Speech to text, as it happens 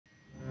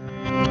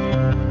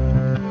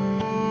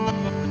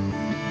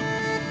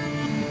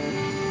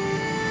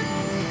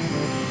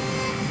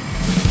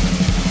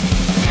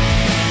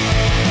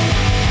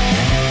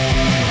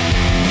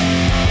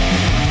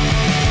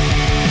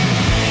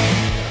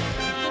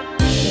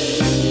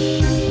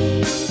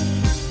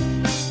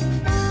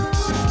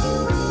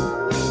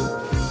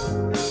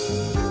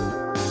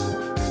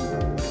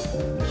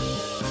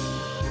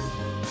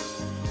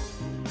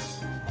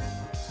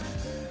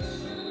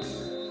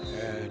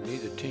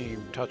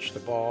touch the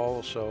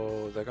ball,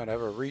 so they're going to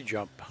have a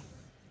re-jump.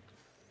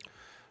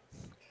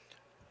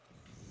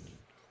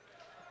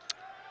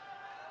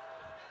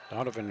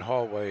 Donovan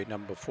Hallway,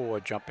 number 4,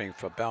 jumping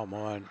for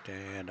Belmont,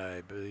 and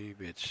I believe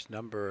it's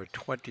number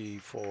 20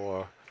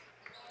 for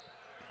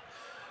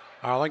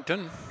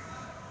Arlington.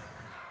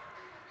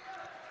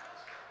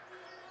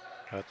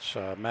 That's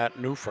Matt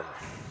Newfer.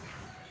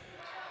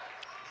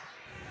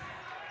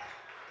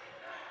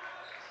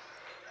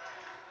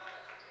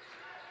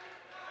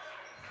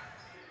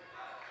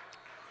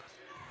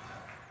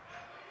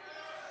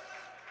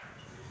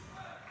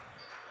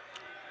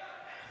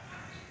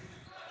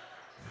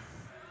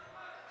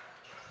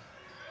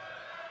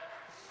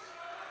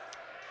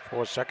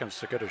 Four seconds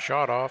to get a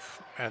shot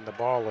off, and the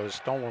ball is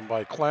stolen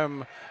by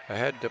Clem,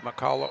 ahead to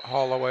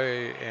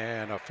Holloway,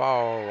 and a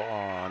foul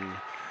on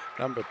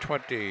number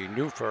 20,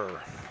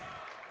 Newfer.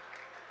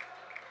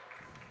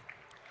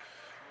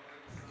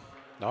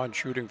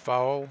 Non-shooting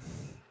foul.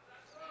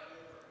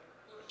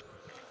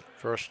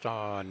 First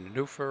on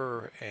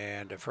Newfer,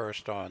 and a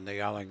first on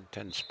the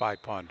Arlington Spy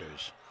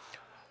Ponders.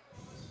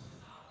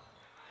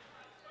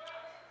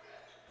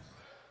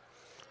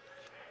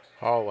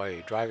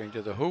 Hallway driving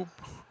to the hoop.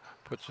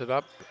 Puts it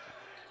up,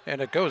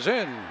 and it goes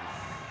in.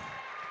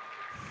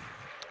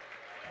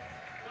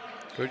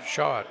 Good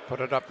shot. Put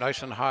it up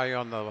nice and high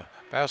on the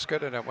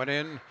basket, and it went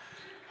in.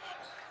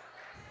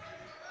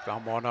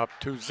 Belmont up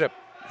 2-zip.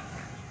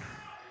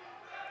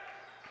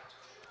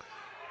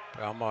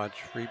 Belmont's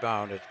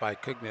rebound is by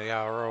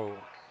Quignaro.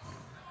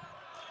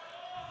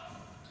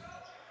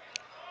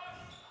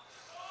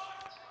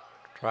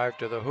 Drive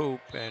to the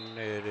hoop, and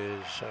it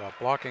is a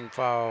blocking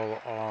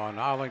foul on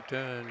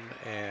Arlington,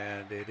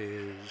 and it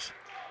is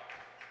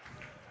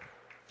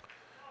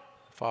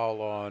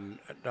foul on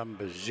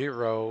number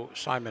 0,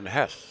 Simon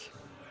Hess.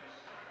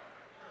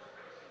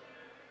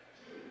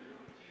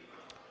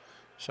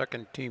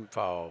 Second team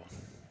foul.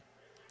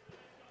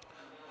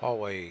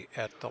 Hallway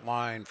at the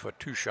line for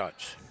 2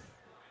 shots.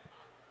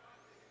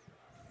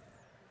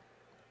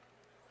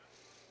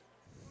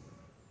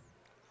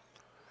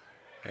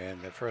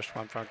 And the first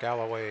one from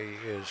Galloway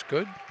is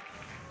good.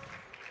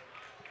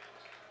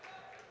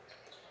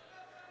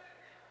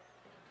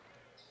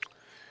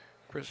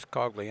 Chris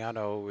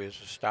Cogliano is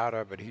a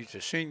starter, but he's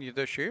a senior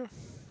this year.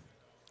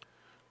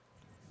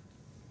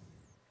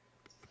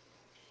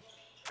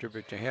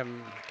 Tribute to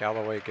him.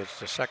 Galloway gets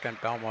the second.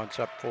 Belmont's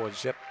up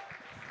 4-zip.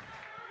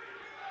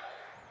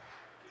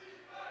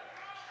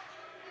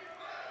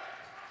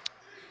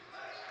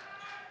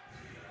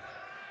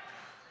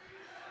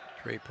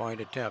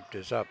 Three-point attempt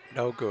is up,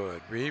 no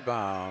good.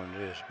 Rebound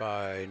is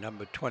by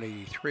number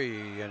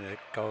 23, and it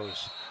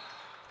goes,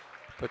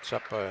 puts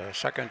up a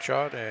second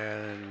shot,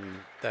 and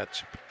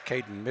that's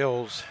Caden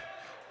Mills.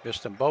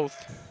 Missed them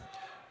both,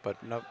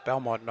 but no,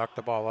 Belmont knocked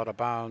the ball out of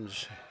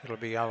bounds. It'll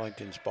be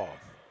Arlington's ball.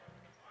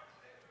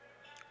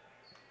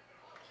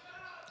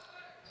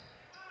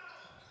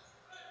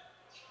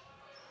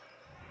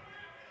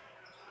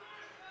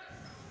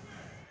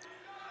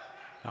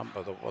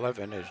 Number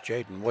 11 is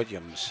Jaden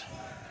Williams.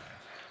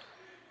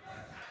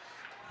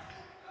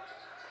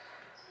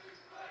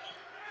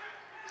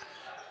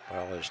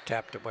 Well, is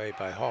tapped away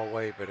by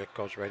Hallway, but it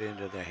goes right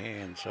into the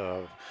hands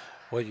of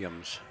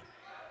Williams.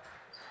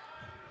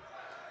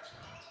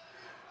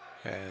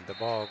 And the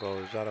ball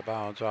goes out of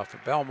bounds off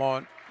of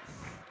Belmont.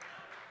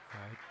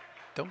 I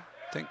don't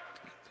think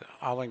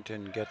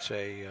Arlington gets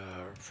a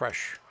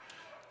fresh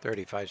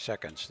 35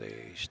 seconds.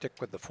 They stick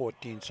with the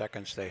 14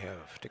 seconds they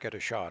have to get a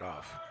shot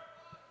off.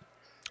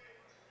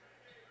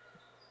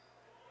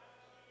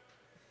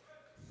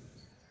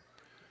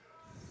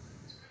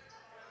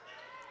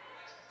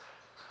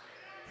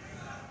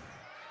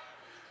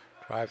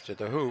 Drive to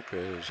the hoop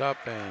is up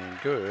and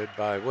good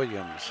by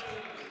Williams.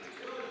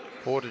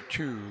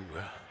 4-2,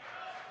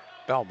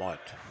 Belmont.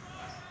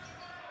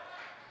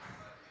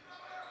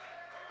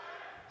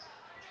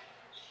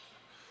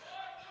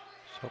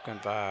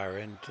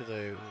 Sokenvar into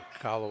the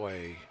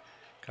Galloway.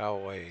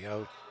 Galloway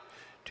out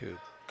to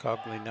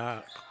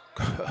Cogliano.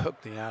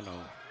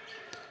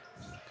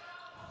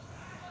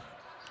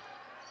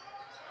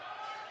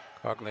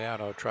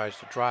 Cogliano tries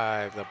to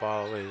drive. The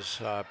ball is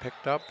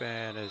picked up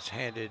and is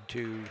handed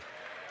to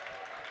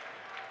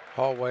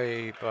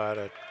Hallway, but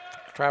a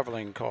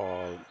traveling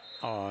call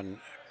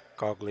on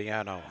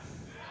Cogliano.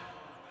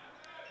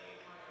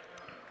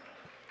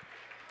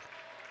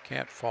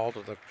 Can't fall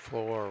to the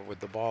floor with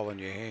the ball in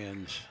your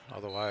hands,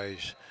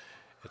 otherwise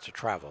it's a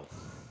travel.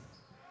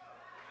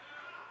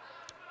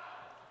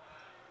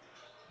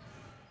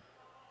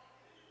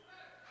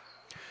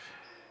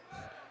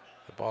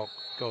 The ball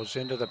goes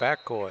into the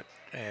backcourt,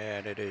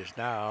 and it is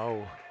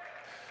now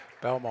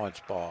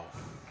Belmont's ball.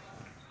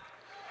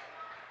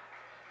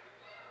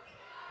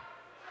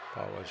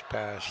 Ball was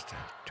passed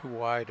too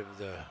wide of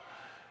the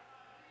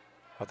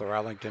other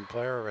Arlington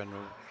player and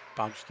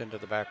bounced into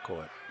the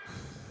backcourt.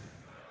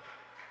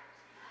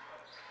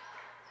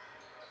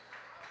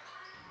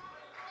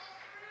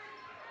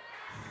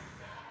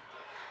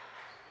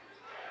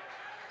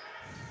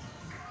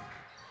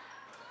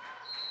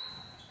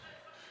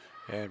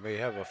 And we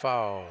have a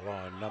foul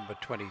on number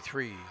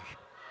 23.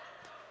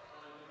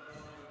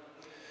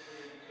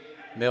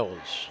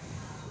 Mills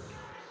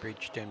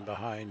reached in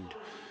behind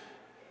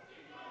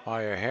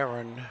Meyer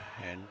Heron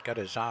and got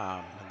his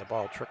arm, and the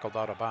ball trickled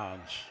out of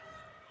bounds.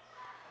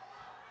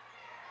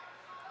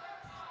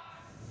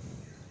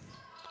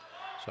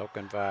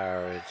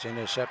 Sokenvar is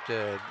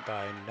intercepted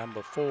by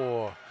number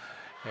 4.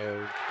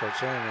 It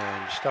goes in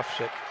and stuffs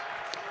it,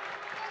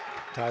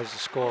 ties the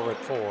score at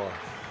 4.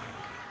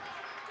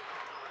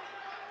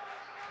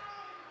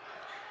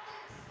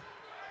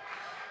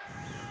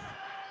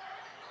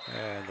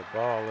 And the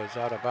ball is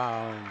out of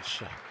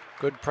bounds.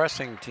 Good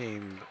pressing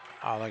team,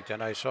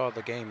 Arlington. I saw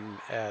the game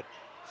at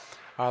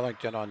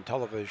Arlington on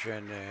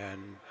television,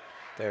 and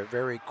they're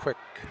very quick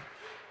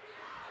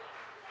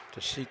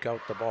to seek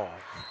out the ball.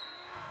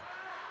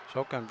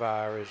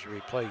 Sokenvar is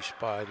replaced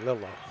by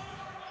Lilla,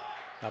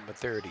 number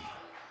 30.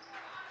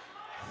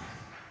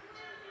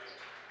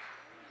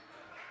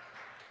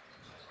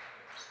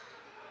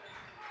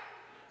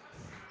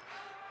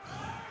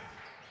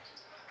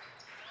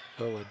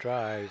 Lilla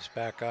drives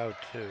back out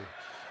to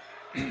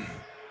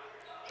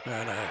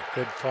and a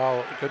good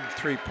foul, good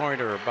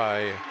three-pointer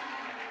by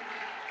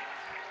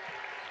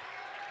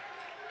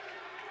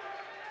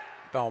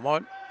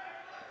Belmont.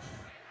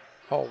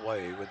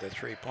 Hallway with the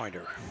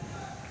three-pointer.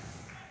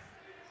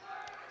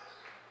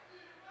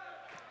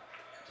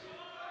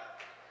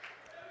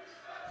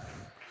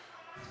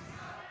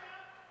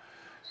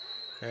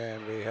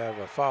 And we have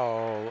a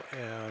foul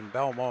in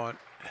Belmont.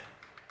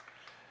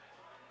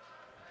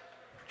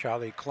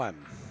 Charlie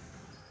Clem.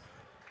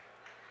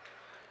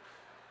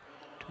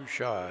 2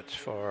 shots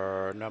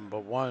for number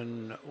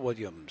 1,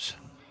 Williams.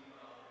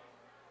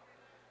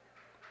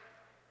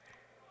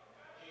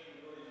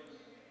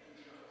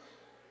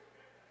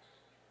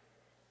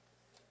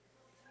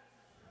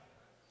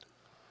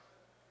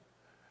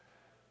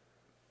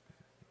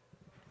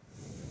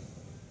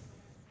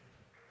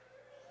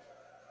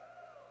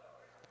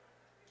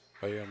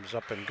 Williams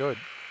up and good.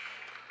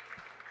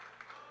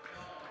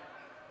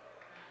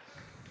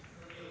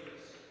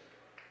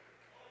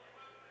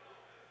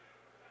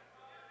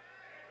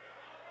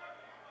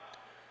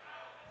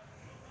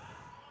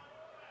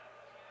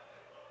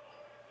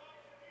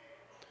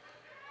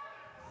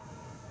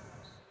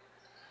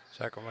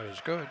 Second one is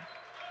good.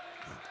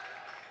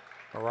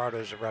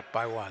 Marauders are up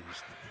by 1.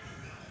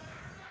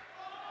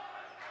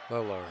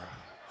 Liller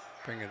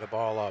bringing the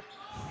ball up.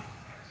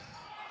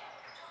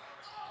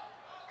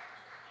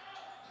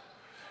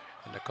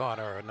 In the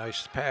corner, a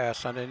nice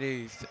pass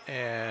underneath,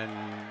 and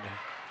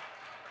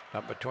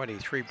number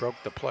 23 broke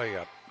the play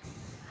up.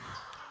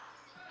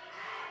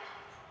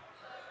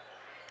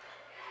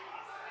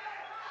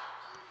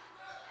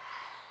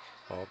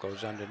 Ball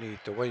goes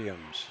underneath to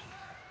Williams.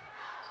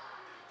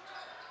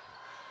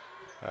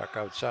 Back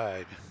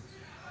outside.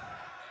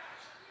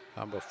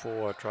 Number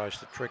 4 tries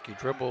the tricky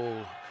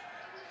dribble,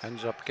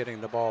 ends up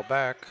getting the ball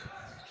back,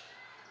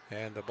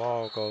 and the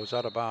ball goes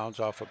out of bounds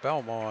off of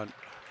Belmont.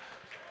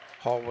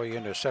 Hallway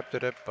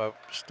intercepted it, but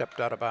stepped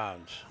out of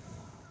bounds.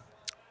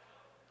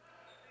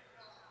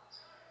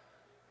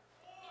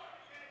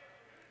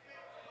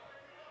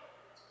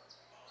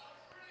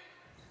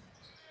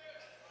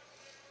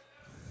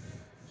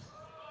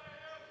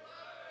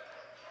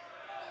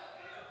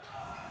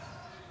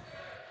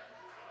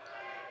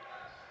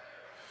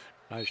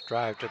 Nice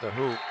drive to the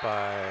hoop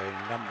by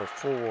number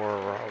 4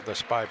 of the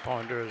Spy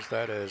Pointers.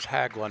 That is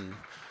Haglund.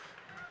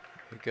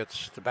 He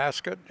gets the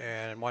basket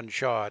and 1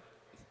 shot.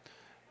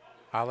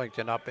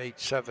 Arlington up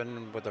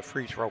 8-7 with a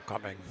free throw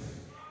coming.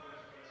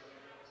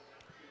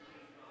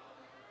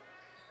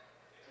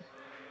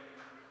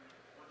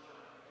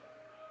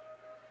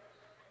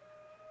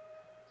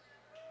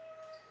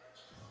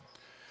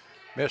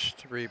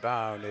 Missed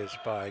rebound is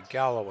by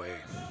Galloway.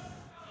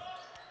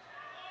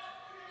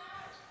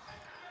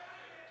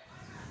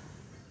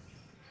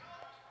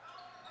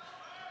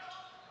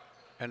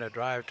 And a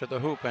drive to the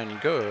hoop and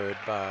good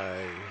by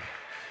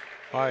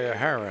Meyer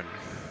Heron.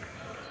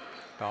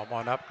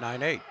 Belmont up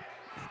 9-8.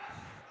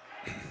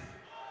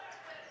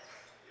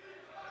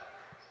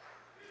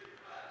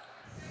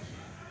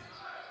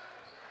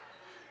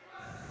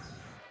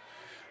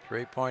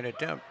 Three-point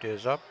attempt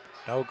is up,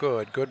 no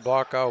good. Good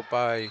block out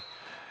by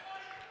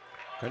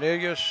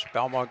Cornelius.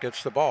 Belmont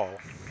gets the ball.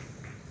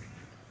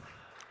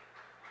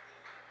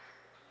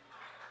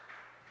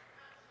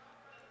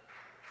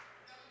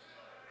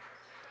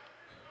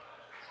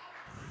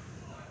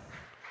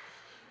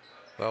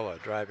 Bella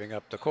driving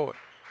up the court,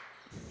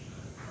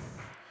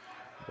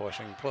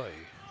 forcing play.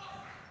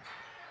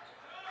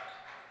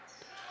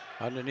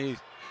 Underneath,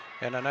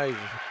 and a nice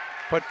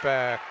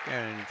putback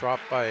and drop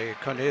by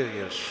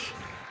Cornelius.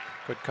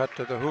 Good cut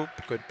to the hoop,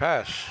 good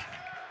pass.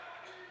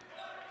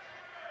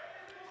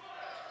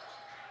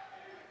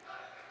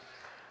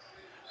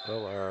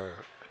 Bella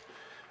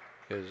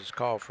is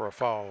called for a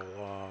foul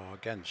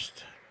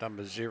against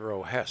number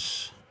 0,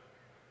 Hess.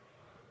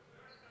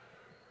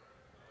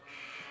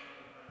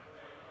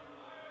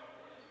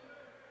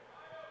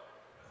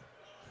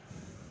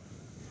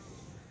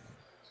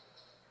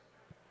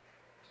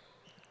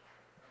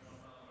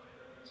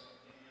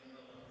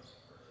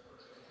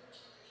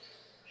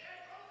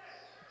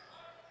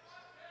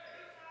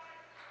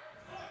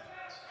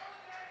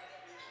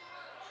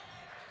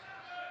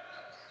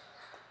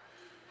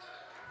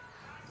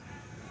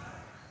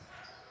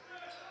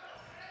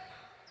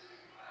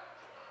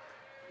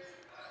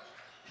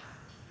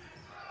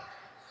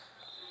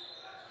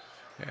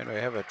 And we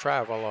have a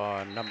travel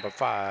on number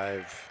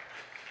 5,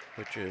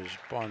 which is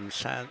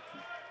Bonasani.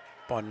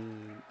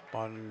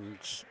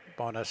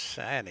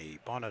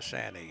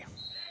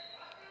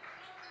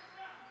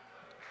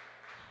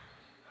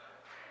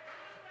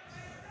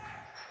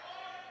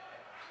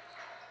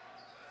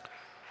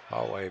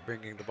 Hallway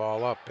bringing the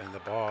ball up, and the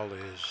ball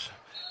is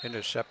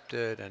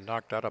intercepted and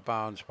knocked out of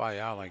bounds by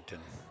Arlington.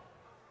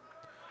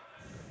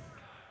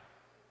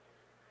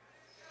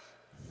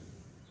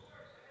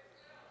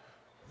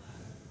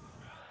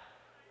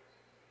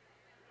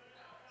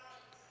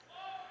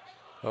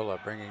 Lola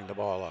bringing the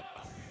ball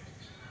up.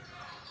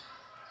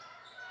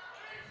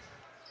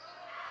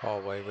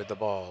 Hallway with the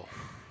ball.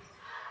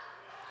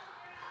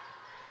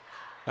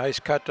 Nice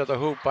cut to the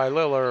hoop by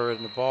Liller,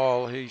 and the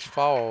ball, he's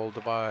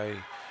fouled by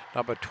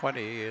number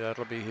 20.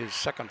 That'll be his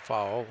second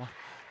foul.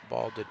 The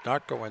ball did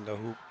not go in the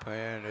hoop,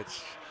 and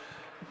it's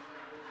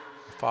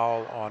a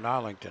foul on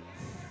Arlington.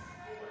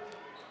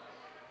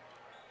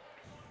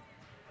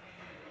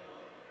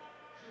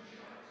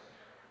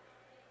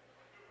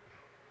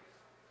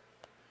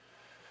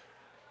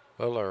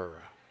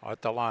 Liller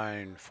at the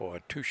line for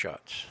 2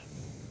 shots.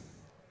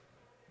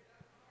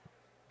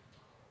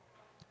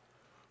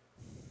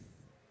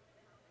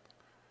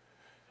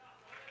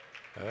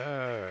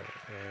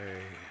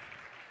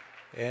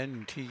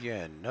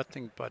 NTN,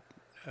 nothing but,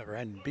 or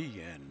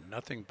NBN,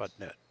 nothing but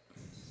net.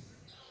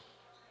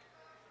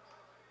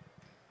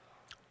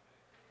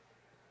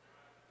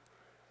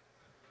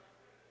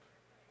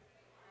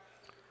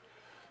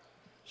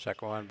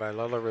 Second one by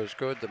Liller is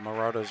good. The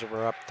Marauders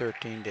were up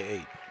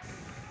 13-8.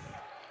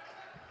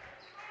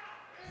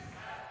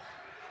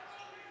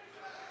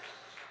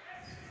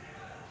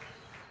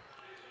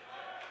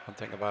 One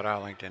thing about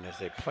Arlington is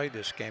they play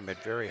this game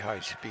at very high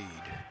speed.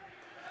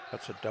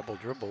 That's a double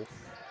dribble.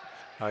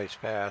 Nice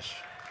pass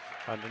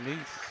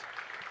underneath,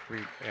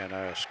 and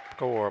a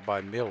score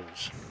by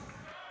Mills.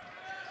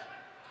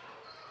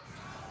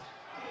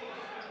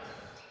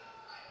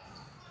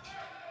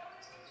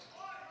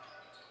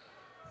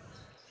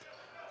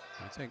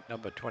 I think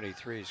number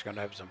 23 is going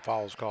to have some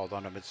fouls called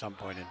on him at some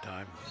point in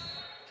time.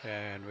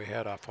 And we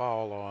had a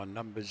foul on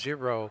number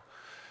 0.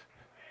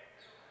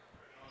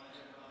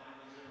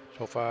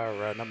 So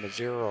far, number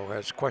 0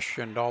 has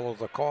questioned all of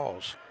the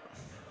calls.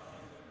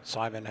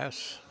 Simon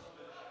Hess.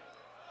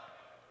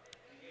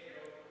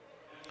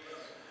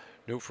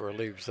 Newfer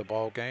leaves the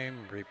ball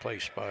game,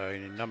 replaced by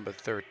number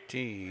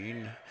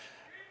 13,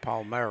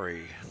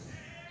 Palmieri.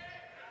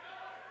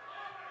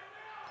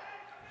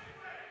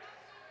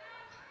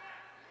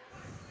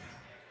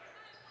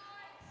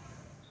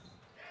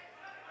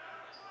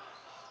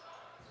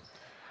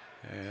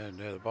 And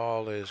the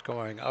ball is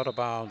going out of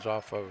bounds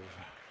off of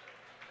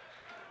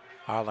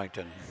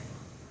Arlington.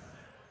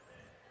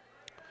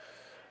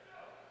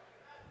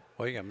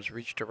 Williams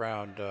reached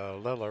around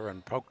Liller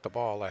and poked the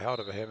ball ahead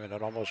of him, and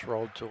it almost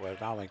rolled to an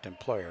Arlington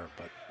player,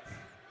 but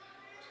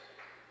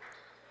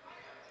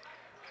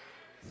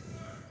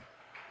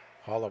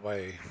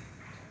Holloway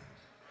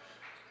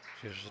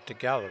gives it to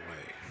Galloway.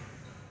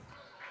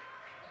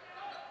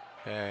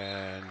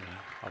 And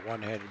a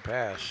one-handed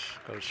pass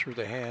goes through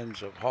the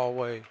hands of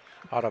Holloway,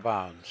 out of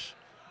bounds.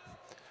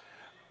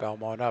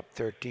 Belmont up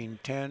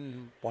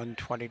 13-10,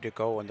 1:20 to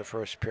go in the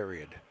first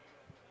period.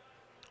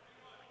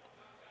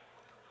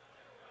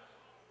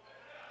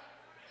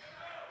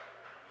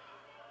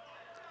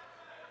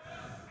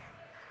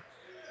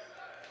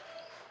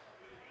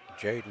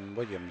 Jaden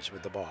Williams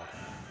with the ball.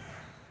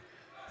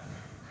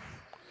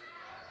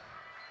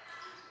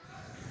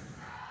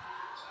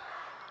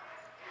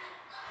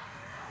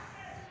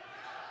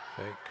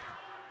 Fake.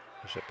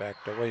 Push it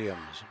back to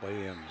Williams.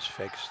 Williams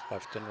fakes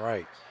left and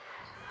right.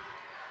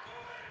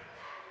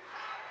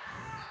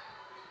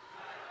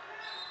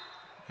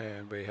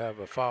 And we have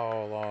a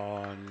foul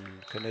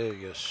on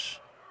Cornelius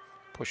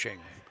pushing.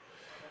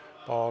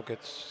 Ball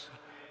gets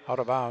out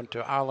of bounds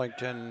to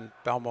Arlington.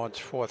 Belmont's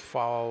 4th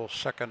foul,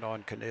 2nd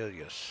on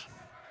Cornelius.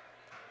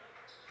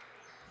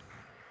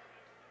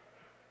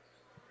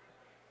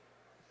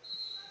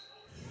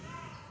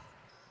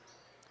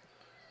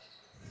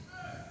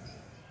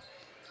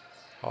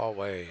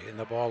 Hallway, and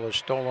the ball is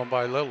stolen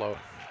by Lillo.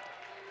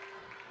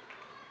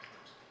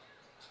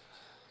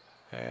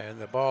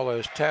 And the ball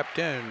is tapped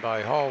in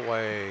by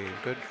Hallway.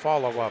 Good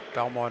follow-up.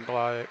 Belmont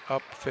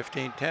up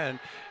 15-10.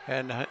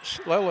 And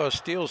Lillo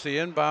steals the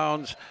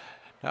inbounds.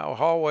 Now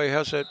Hallway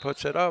has it,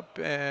 puts it up,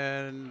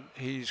 and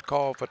he's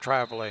called for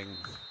traveling.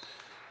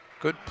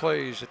 Good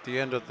plays at the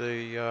end of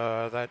the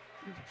that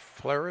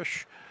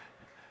flourish.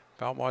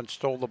 Belmont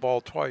stole the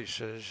ball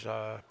twice as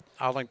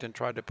Arlington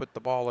tried to put the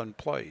ball in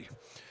play.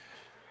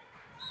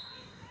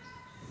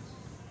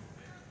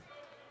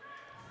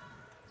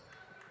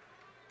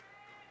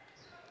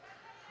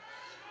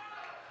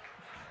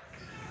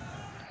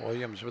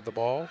 Williams with the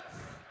ball.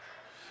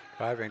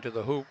 Driving to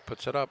the hoop,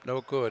 puts it up,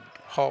 no good.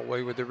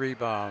 Hallway with the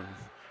rebound.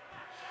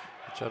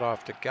 Puts it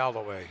off to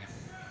Galloway.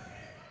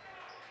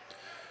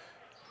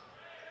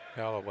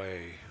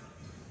 Galloway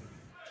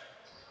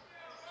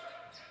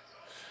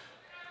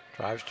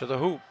drives to the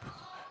hoop.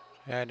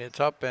 And it's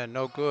up and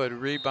no good.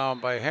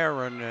 Rebound by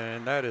Heron,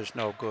 and that is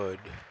no good.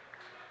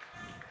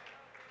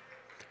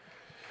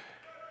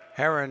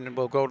 Heron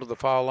will go to the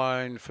foul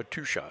line for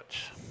 2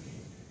 shots.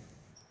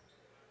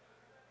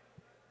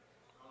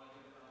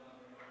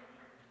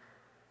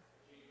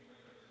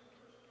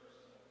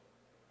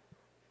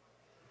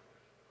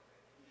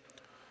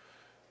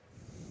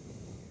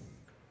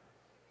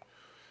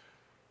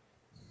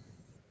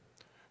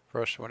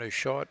 First one is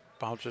short,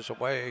 bounces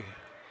away.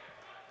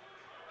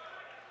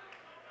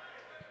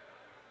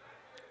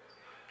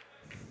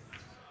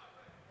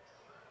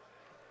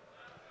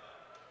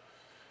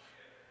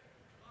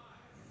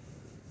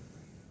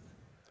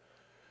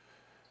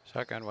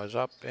 Second was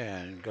up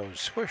and goes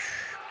swish.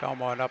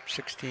 Belmont up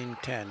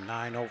 16-10,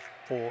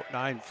 9:04,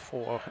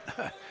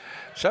 9:4,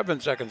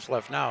 7 seconds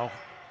left now.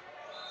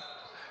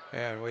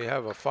 And we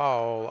have a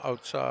foul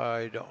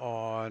outside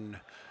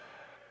on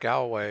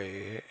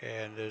Galway,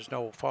 and there's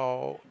no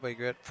foul. We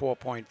get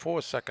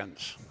 4.4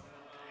 seconds.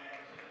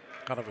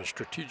 Kind of a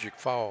strategic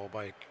foul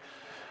by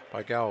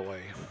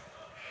Galway.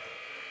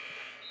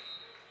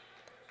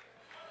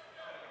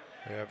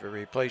 We have a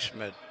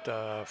replacement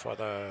for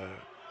the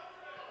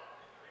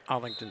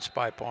Arlington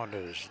Spy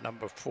Ponders.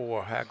 Number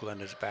 4,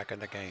 Haglin, is back in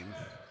the game.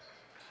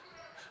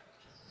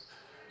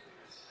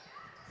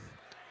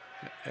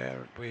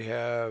 And we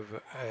have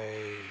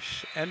a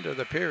end of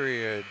the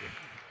period.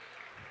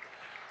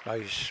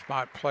 Nice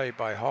smart play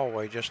by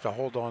Hallway just to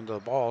hold on to the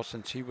ball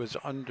since he was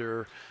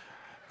under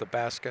the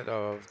basket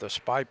of the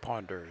Spy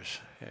Ponders.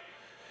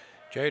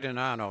 Jaden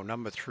Arno,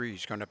 number 3,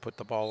 is going to put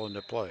the ball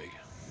into play.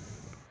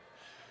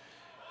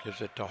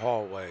 Gives it to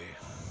Hallway.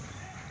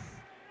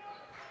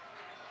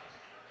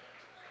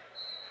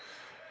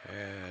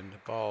 And the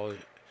ball,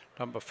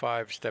 number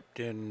 5 stepped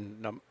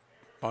in.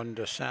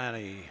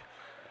 Bundasani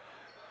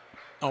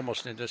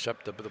almost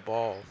intercepted the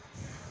ball.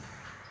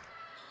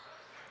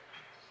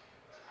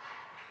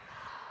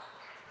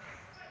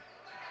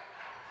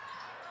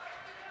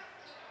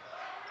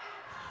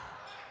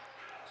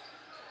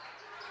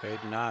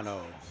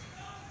 Nano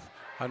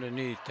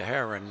underneath to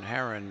Heron.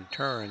 Heron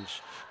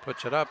turns,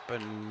 puts it up,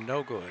 and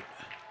no good.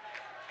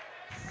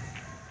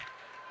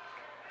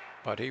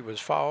 But he was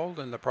fouled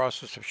in the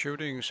process of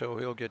shooting, so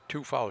he'll get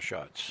 2 foul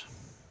shots.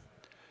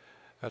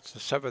 That's the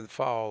 7th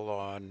foul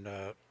on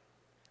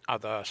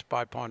other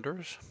Spy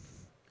Ponders.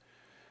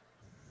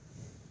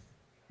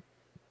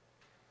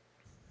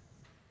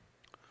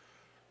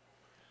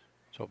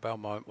 So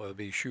Belmont will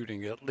be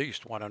shooting at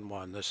least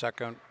 1-on-1. The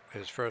second,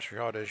 his first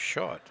shot is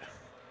short.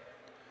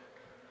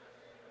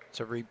 It's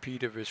a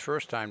repeat of his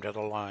first time to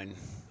the line.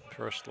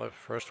 First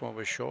one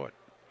was short.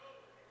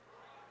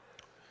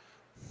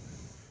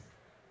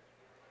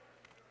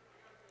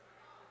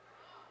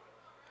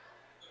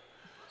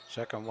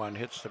 Second one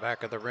hits the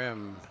back of the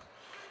rim.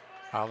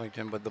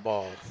 Arlington with the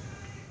ball.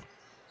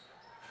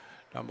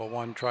 Number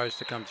 1 tries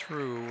to come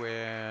through,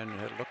 and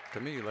it looked to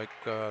me like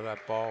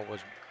that ball was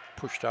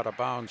pushed out of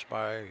bounds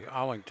by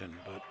Arlington,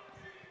 but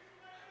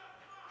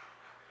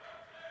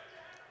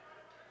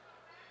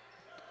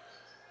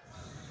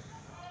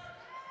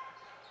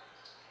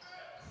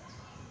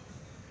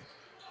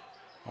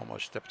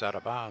almost stepped out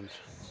of bounds.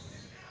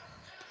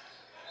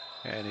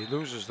 And he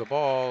loses the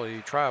ball.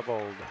 He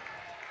traveled.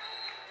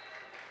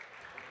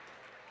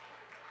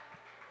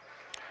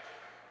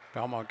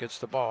 Belmont gets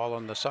the ball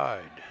on the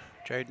side.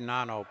 Jaden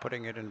Arno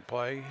putting it in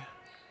play.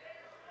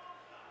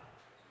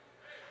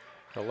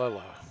 To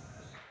Lilla.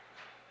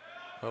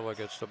 Lilla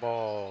gets the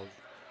ball.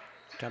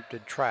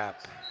 Attempted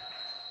trap.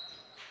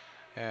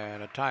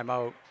 And a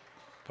timeout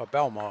for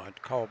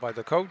Belmont called by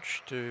the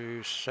coach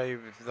to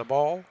save the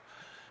ball.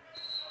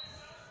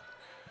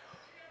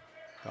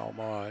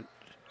 Belmont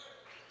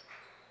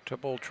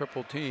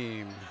triple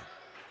team.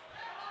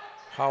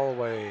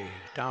 Holloway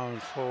down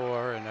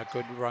 4, and a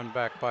good run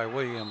back by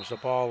Williams. The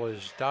ball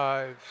is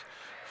a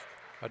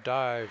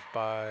dive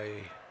by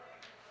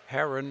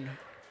Heron.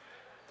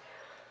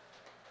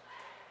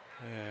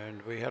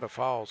 And we had a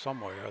foul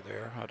somewhere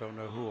there. I don't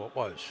know who it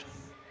was.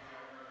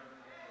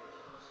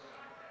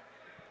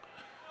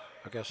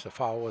 I guess the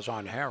foul was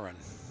on Heron.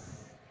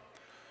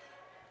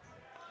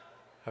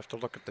 Have to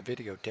look at the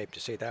videotape to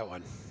see that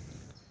one.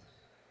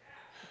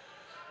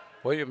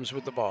 Williams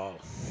with the ball.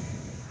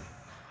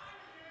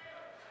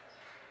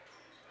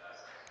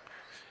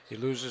 He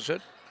loses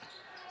it.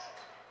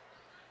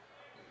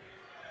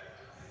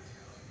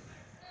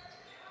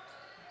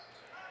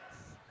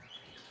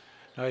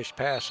 Nice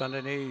pass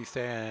underneath,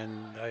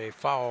 and a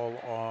foul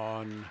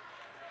on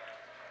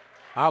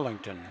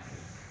Arlington.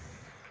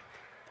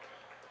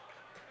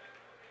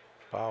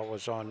 Foul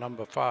was on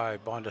number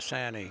 5,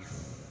 Bondasani.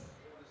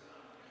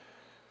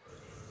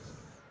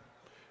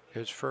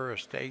 His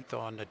first, 8th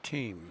on the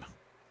team.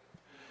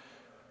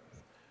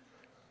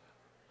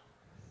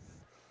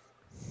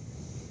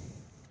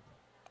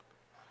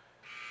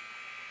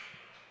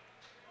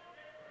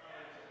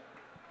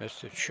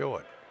 Missed it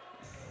short.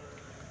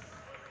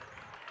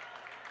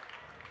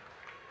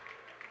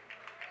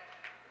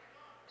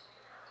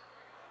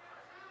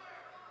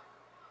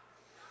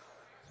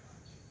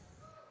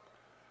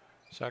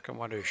 Second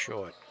one is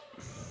short.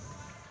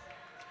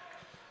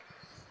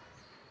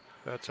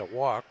 That's a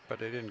walk, but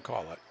they didn't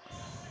call it.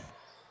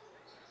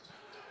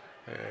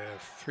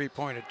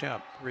 Three-point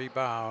attempt.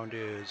 Rebound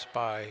is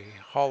by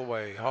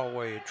Holloway.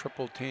 Holloway,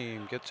 triple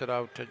team, gets it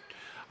out to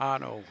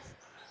Arno.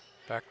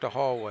 Back to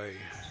Holloway.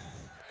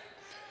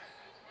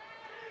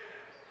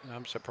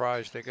 I'm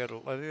surprised they get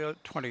a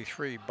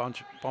 23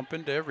 bump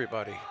into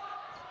everybody.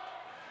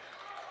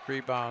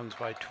 Rebounds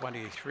by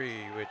 23,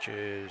 which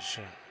is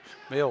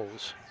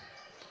Mills.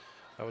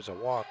 That was a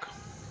walk.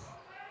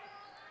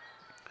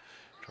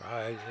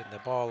 Tries, and the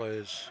ball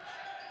is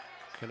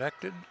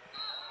connected.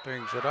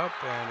 Brings it up,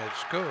 and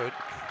it's good.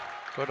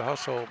 Good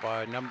hustle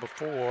by number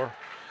 4,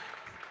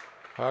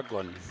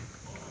 Haglund.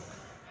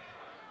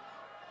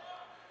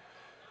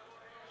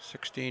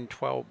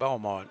 16-12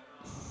 Belmont.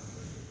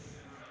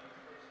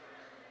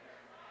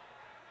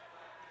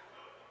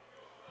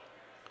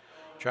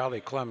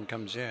 Charlie Clem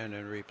comes in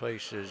and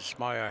replaces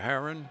Meyer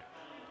Herron.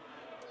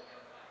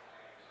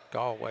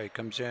 Galway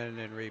comes in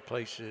and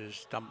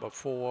replaces number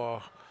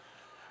 4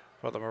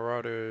 for the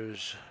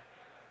Marauders,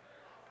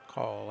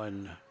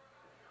 Colin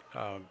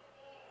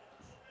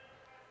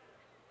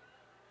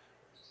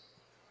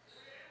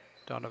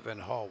Donovan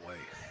Hallway.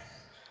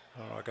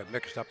 Oh, I got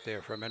mixed up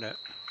there for a minute.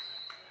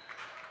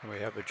 And we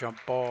have a jump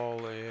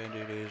ball, and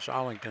it is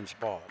Arlington's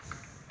ball.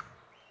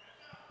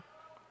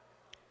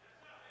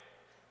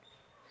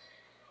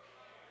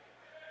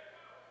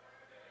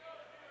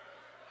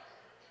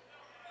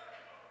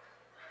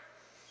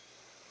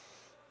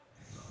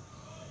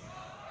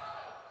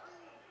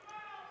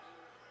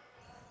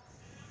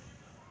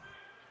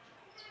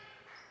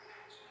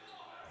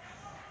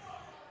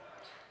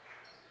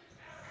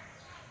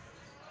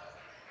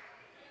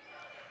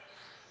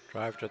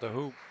 Drive to the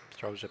hoop,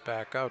 throws it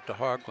back out to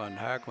Haglund.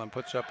 Haglund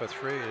puts up a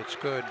 3. It's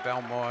good.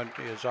 Belmont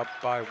is up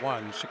by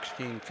 1,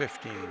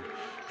 16-15.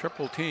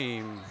 Triple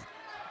team.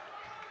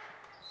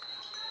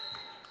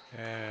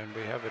 And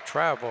we have a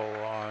travel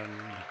on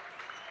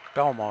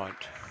Belmont.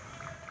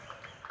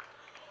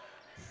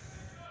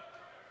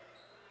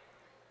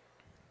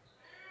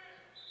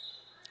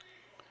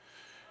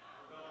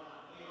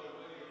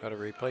 Got a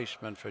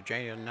replacement for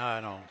Jane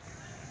Nano.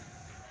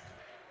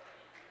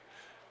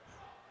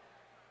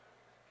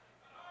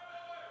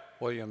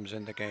 Williams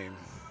in the game.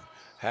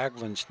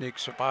 Haglund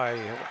sneaks by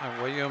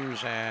Williams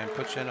and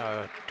puts in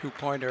a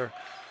 2-pointer,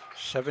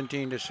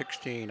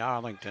 17-16,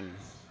 Arlington.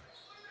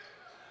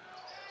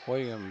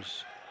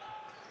 Williams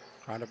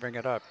trying to bring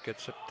it up,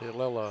 gets it to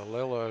Lilla.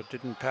 Lilla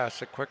didn't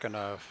pass it quick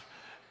enough.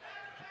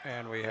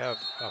 And we have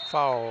a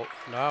foul.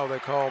 Now they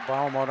call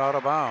Belmont out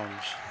of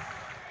bounds.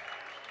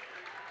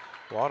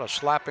 A lot of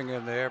slapping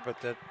in there,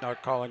 but they're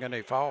not calling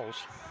any fouls.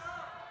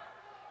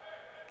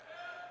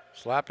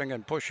 Slapping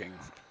and pushing.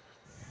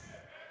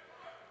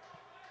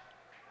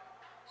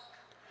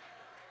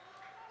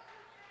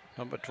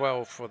 Number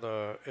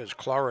 12 is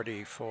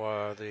Clarity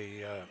for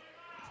the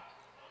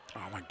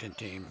Arlington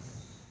team.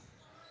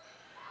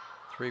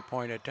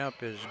 3-point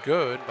attempt is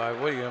good by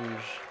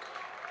Williams.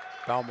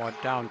 Belmont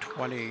down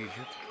 20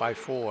 by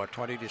 4,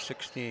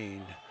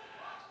 20-16.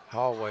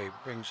 Holloway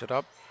brings it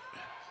up,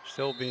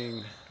 still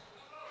being,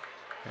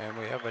 and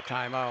we have a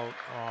timeout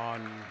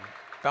on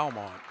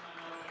Belmont.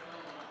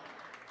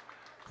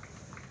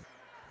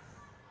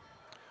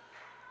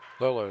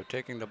 Lillard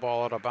taking the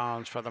ball out of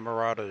bounds for the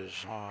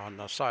Marauders on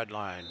the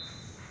sideline.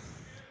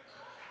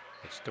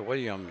 It's the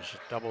Williams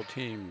double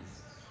team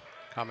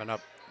coming up.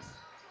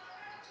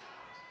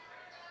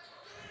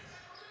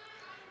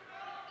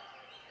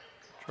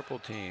 Triple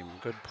team,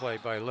 good play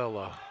by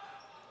Lilla.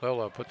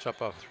 Lilla puts up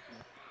a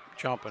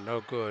jumper,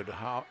 no good.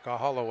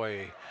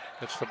 Holloway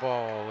gets the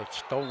ball, it's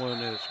stolen,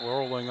 it's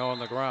rolling on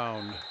the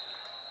ground.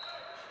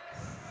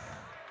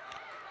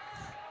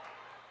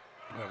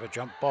 We have a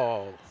jump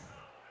ball.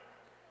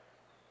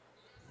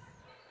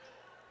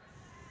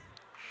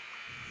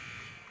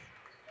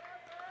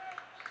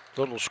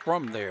 Little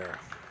scrum there.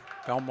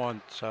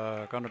 Belmont's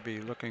going to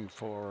be looking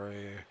for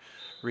a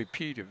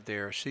repeat of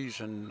their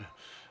season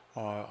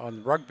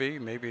on rugby.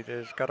 Maybe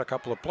they've got a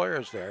couple of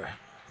players there.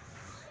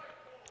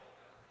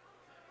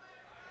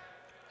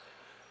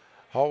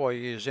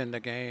 Holloway is in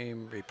the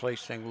game,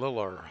 replacing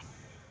Lillard.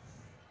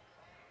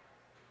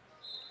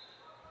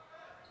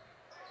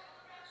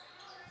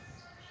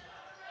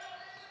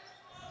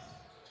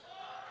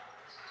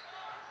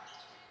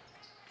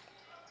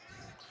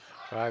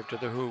 Drive to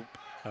the hoop.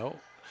 No.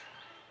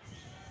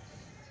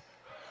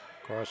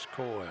 Cross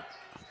court.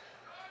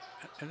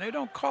 And they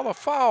don't call a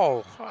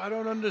foul. I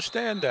don't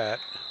understand that.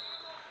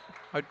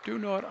 I do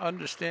not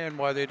understand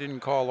why they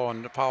didn't call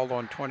on the foul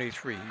on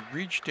 23. He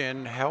reached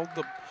in, held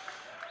the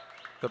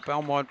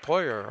Belmont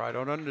player. I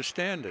don't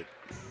understand it.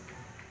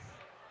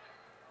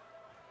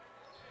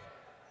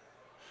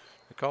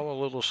 They call a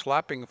little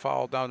slapping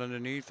foul down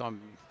underneath on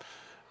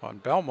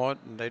Belmont,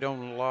 and they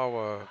don't allow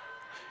a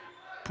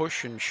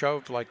push and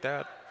shove like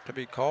that to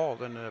be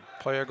called, and the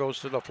player goes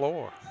to the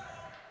floor.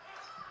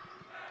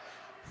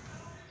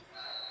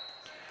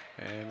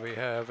 And we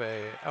have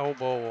a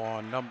elbow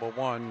on number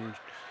 1,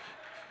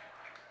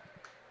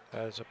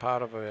 as a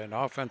part of an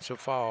offensive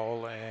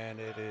foul, and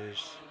it is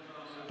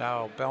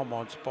now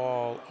Belmont's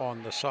ball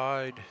on the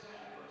side.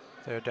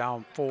 They're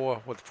down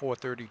 4 with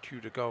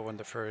 4:32 to go in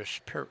the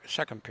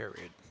second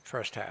period,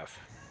 first half.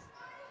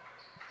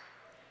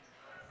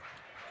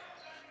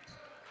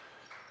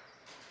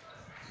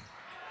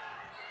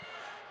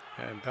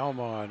 And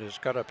Belmont has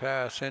got a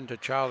pass into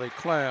Charlie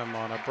Clem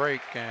on a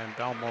break, and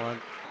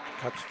Belmont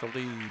cuts the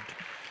lead.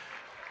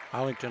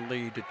 Arlington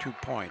lead to 2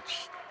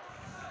 points.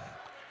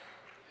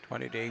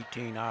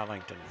 20-18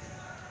 Arlington.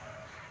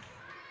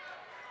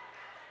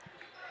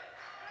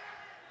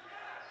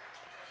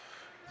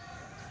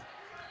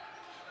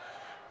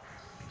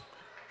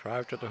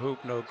 Drive to the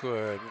hoop, no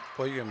good.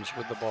 Williams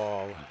with the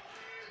ball.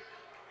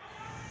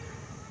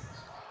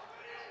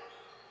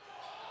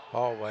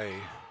 Hallway.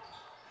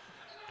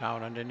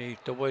 Down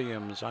underneath the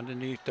Williams,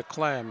 underneath the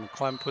Clem.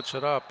 Clem puts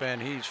it up,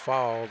 and he's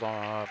fouled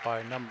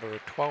by number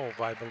 12,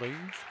 I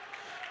believe.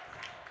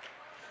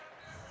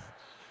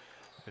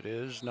 It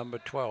is number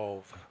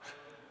 12.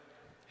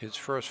 His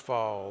first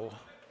foul.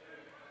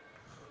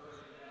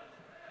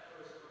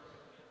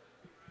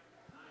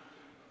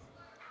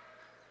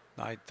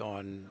 Ninth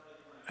on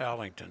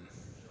Arlington.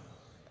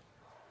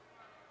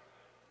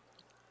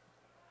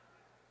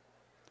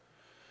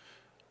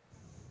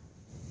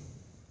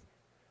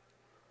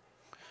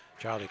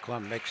 Charlie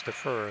Clem makes the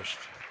first,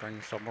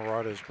 brings the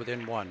Marauders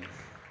within 1.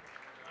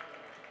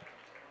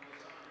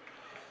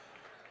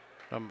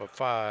 Number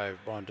 5,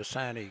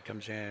 Bondasani,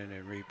 comes in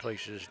and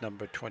replaces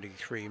number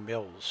 23,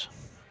 Mills.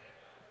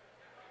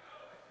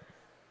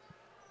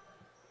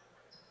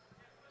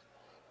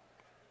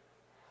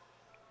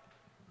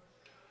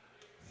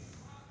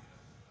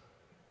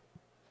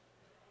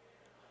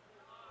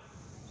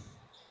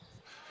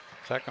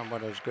 Second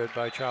one is good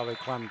by Charlie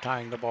Clem,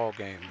 tying the ball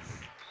game.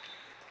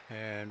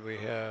 And we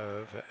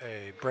have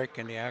a break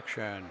in the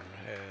action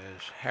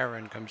as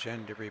Herron comes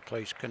in to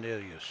replace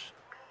Cornelius.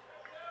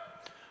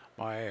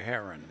 Maya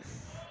Herron.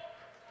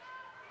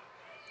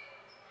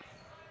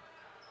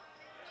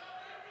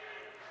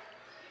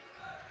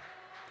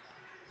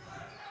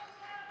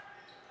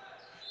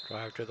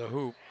 Drive to the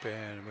hoop,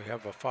 and we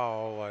have a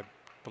foul, I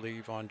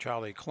believe, on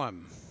Charlie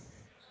Clem.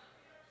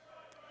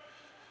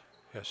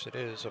 Yes, it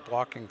is a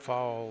blocking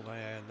foul,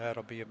 and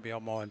that'll be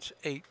Belmont's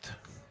 8th.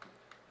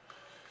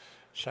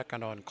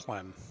 Second on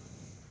Clem.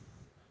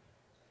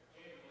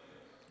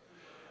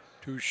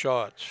 2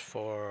 shots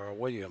for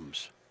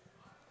Williams.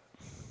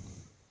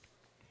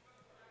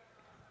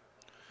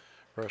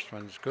 First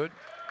one's good.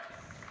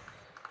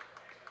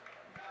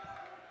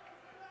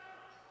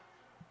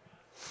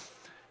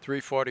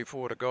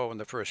 .344 to go in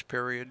the first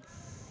period.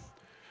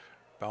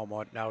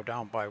 Belmont now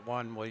down by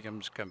 1.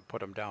 Williams can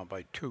put them down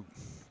by 2.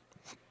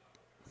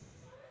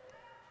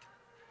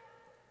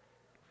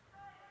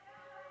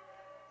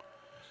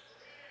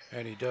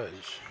 And he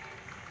does.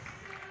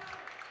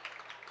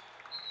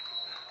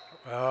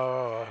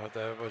 Oh,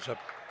 there was a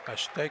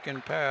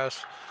mistaken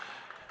pass.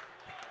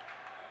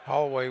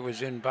 Holloway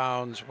was in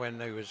bounds when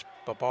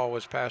the ball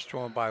was passed to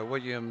him by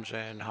Williams,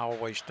 and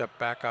Holloway stepped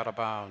back out of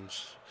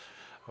bounds.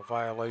 A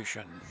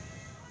violation.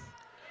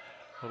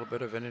 A little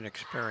bit of an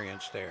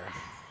inexperience there.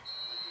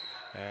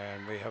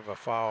 And we have a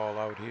foul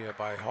out here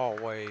by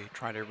Holloway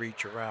trying to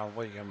reach around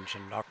Williams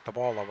and knock the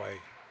ball away.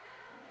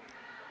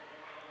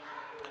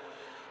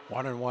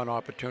 1-on-1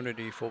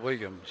 opportunity for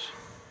Williams.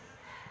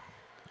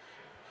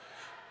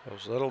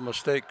 Those little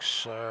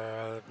mistakes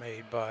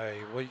made by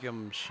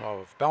Williams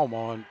of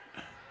Belmont,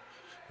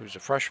 who's a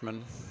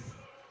freshman,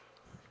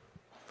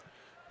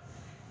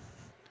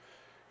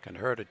 can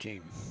hurt a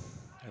team,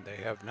 and they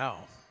have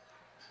now.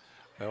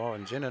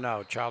 Owens in and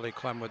out. Charlie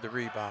Clem with the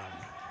rebound.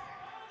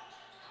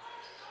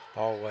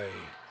 Hallway.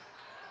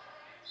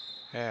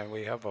 And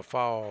we have a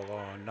foul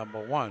on number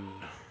 1,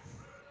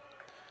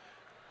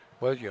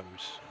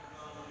 Williams.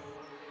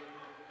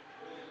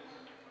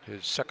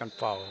 His second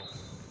foul.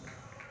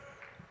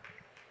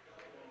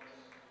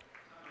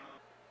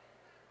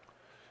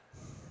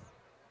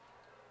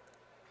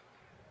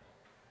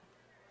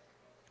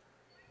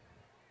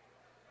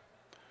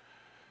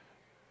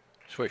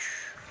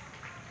 Swish.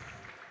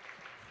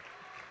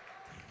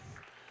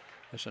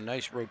 There's a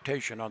nice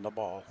rotation on the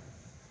ball.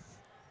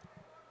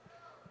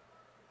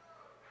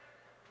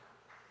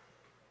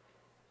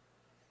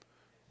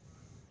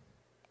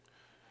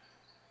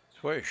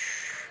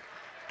 Swish.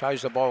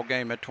 Ties the ball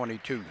game at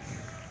 22.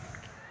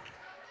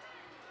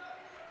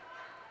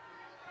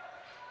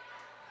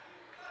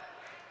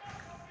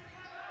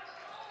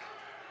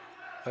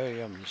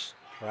 Williams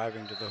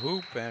driving to the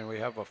hoop, and we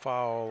have a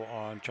foul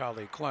on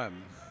Charlie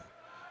Clem.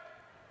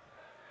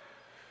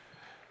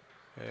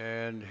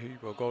 And he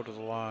will go to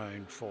the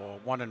line for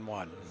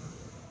 1-1.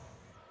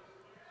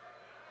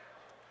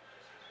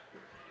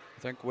 I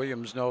think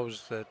Williams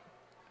knows that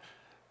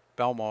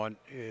Belmont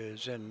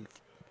is in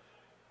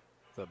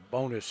the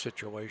bonus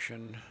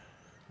situation.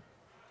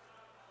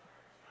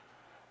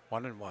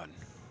 1-1.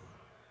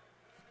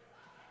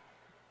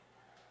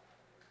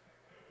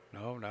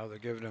 No, now they're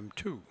giving him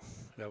 2.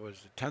 That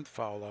was the 10th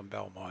foul on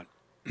Belmont.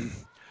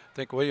 I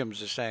think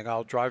Williams is saying,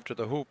 I'll drive to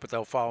the hoop, but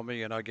they'll foul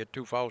me and I'll get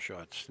 2 foul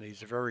shots. And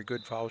he's a very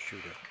good foul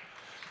shooter.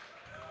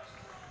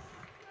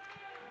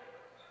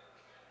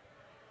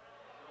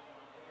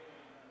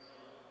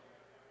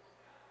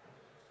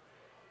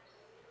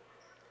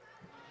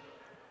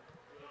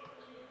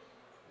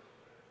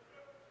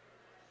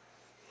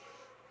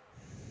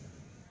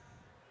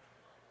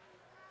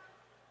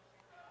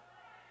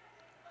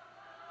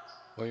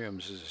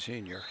 Williams is a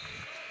senior.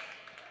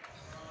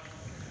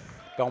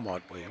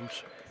 Belmont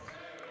Williams.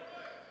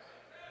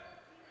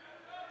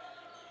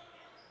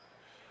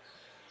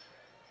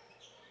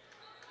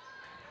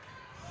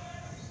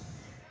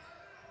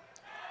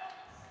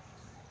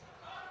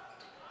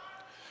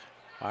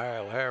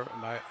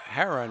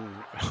 Heron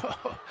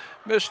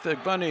missed the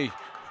bunny.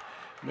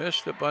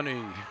 Missed the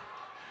bunny.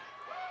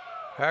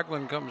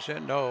 Hagelin comes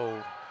in.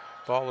 No.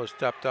 Ball is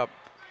stepped up.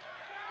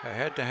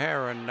 Ahead to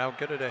Heron. Now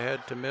get it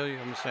ahead to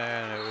Williams.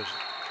 And it was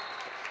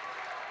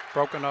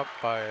broken up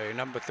by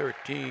number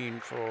 13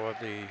 for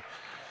the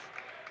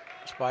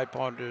Spy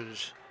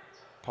Ponders,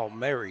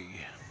 Palmieri.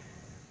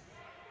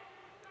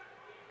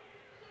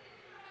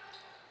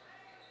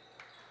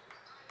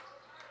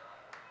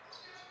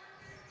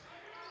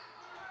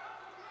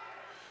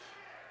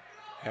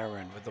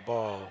 Heron with the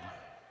ball,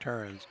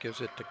 turns,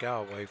 gives it to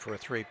Galway for a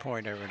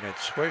 3-pointer, and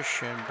it's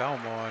swish, and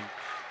Belmont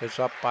is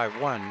up by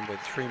 1 with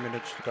 3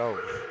 minutes to go.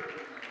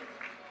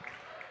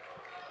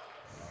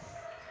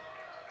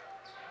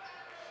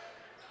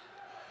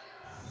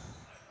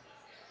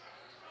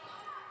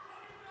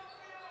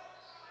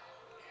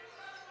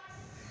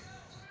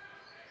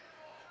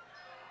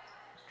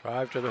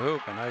 Drive to the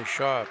hoop, a nice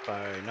shot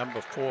by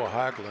number 4,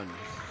 Hagelin.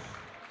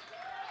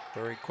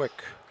 Very quick.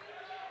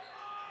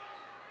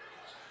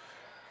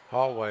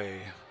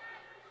 Hallway,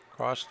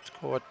 cross the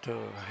court to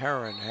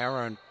Heron.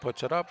 Heron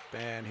puts it up,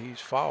 and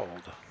he's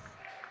fouled.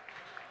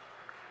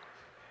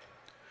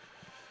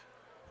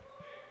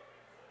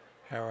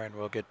 Heron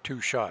will get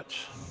 2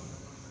 shots.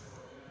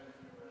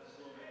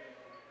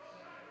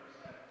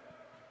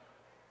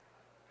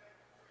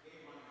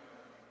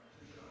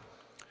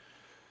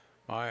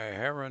 Maya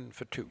Heron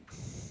for 2.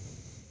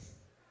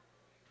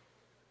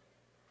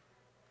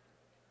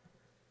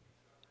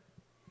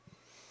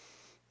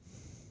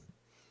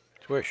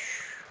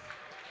 Swish.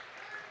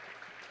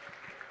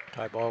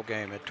 Tie ball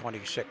game at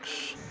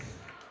 26.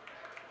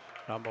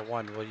 Number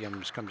 1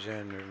 Williams comes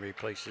in and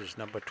replaces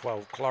number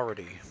 12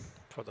 Clarity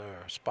for the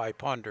Spy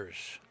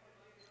Ponders.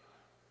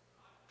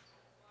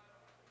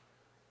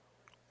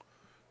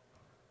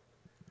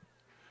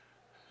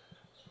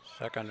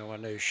 Second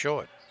one is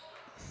short.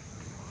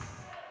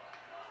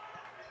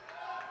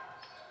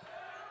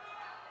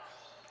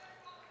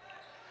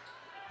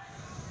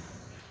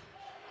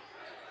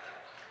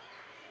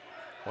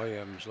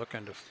 Williams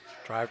looking to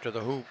drive to the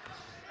hoop.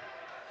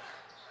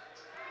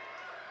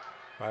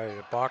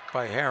 Blocked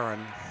by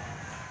Heron.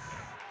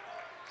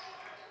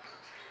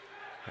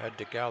 Head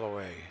to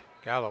Galloway.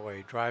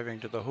 Galloway driving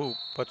to the hoop,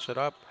 puts it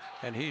up,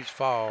 and he's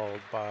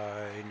fouled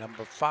by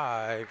number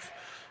 5,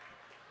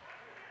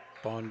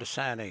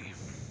 Bondasani.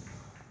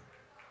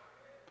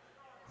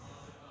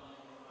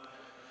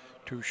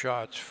 2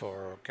 shots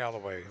for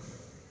Galloway.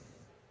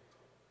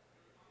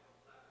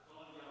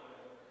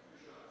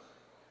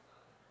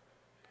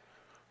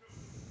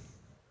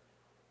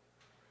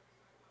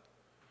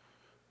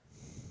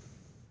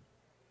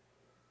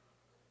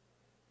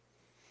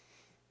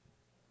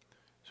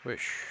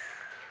 Swish.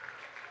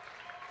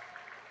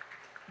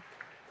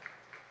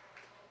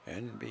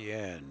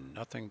 NBN,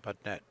 nothing but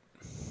net.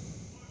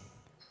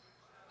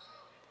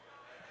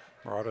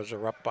 Marauders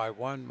are up by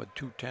 1 with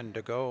 2:10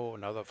 to go.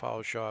 Another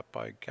foul shot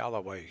by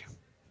Galloway.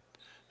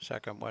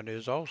 Second one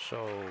is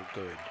also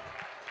good.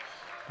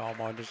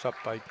 Belmont is up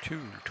by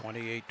 2,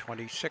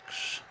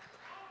 28-26.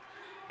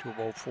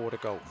 2:04 to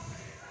go.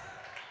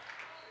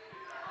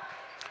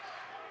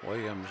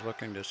 Williams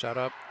looking to set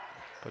up.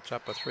 Puts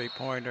up a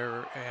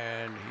 3-pointer,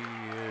 and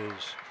he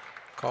is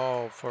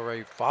called for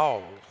a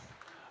foul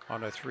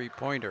on a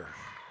 3-pointer.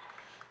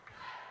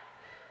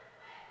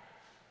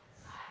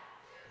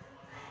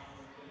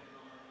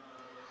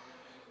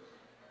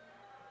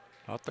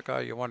 Not the guy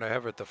you want to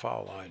have at the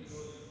foul line.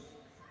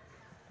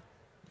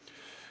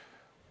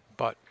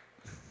 But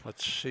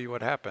let's see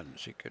what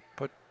happens. He could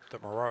put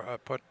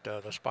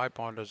the Spy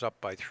Ponders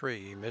up by 3.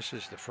 He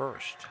misses the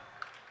first.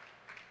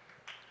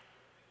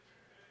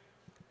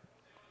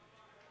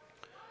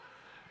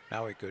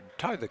 Now he could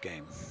tie the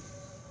game.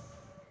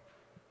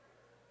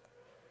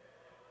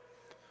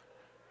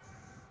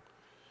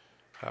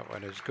 That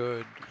one is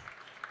good.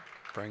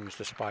 Brings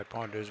the Spy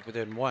Ponders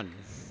within 1.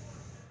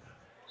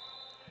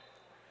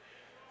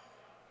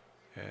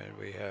 And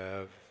we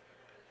have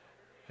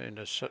in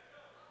the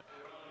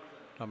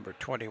number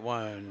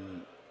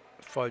 21,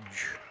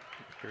 Fudge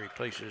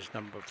replaces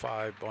number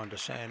 5,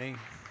 Bondasani.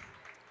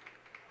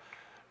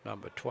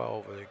 Number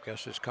 12, I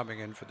guess, is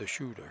coming in for the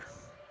shooter.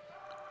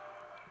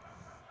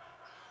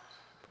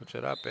 Puts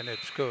it up, and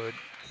it's good.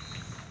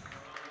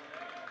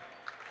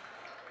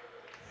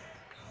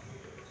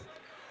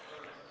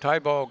 Tie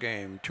ball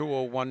game,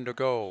 2:01 to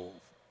go.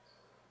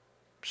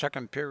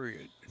 Second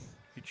period.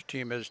 Each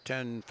team has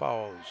 10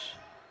 fouls.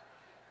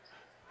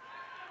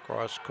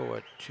 Cross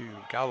court to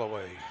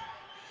Galloway.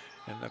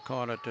 In the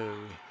corner to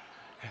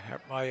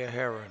Maya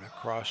Heron.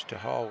 Across to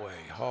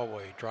Hallway.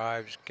 Hallway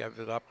drives, gives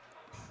it up.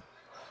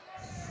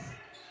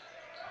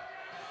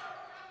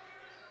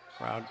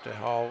 Round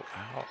to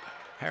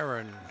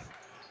Heron.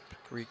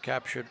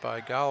 Recaptured by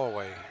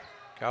Galloway.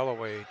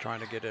 Galloway trying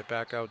to get it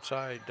back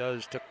outside.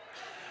 Does to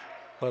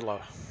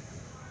Lilla.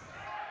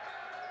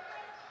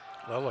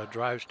 Lilla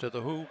drives to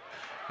the hoop,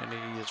 and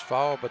he is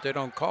fouled, but they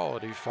don't call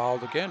it. He's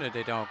fouled again, and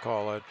they don't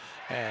call it.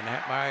 And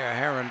Maya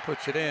Heron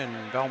puts it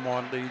in.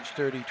 Belmont leads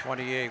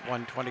 30-28,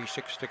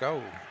 1:26 to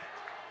go.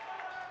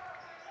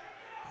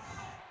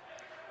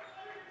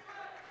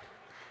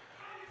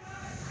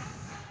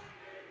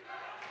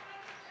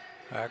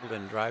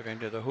 Haglund driving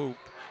to the hoop,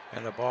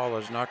 and the ball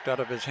is knocked out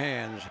of his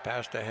hands.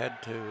 Passed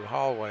ahead to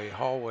Hallway.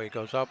 Hallway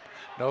goes up.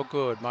 No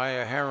good.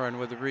 Maya Heron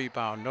with the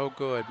rebound. No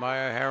good.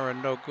 Maya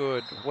Heron, no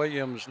good.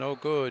 Williams, no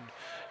good.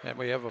 And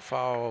we have a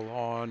foul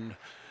on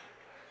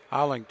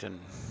Arlington.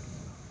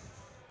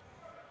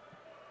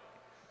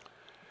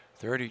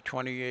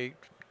 30-28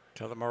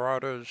 to the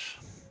Marauders.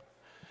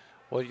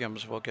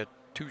 Williams will get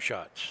 2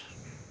 shots.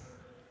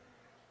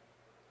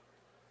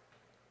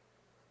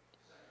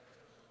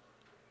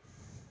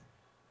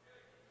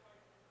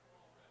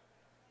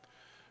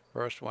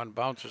 First one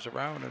bounces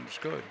around and it's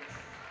good.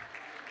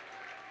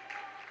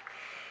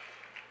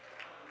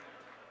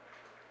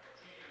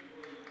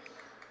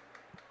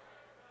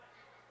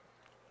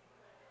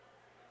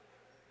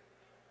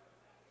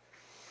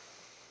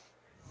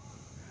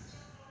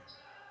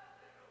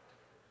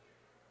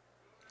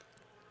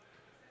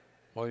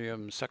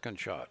 Williams' second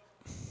shot.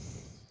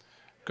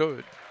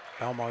 Good.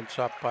 Belmont's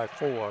up by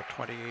 4,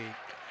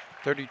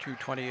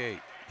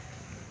 32-28.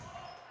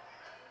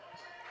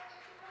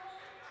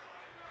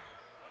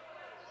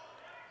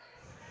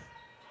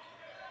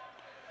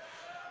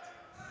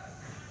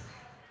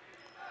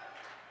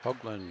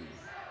 Hoagland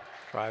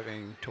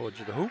driving towards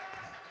the hoop.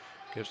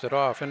 Gives it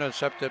off.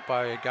 Intercepted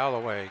by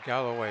Galloway.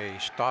 Galloway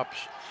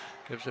stops.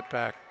 Gives it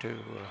back to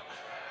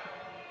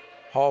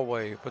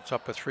Hallway. Puts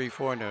up a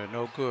 3-pointer.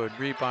 No good.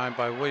 Rebound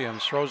by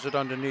Williams. Throws it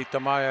underneath to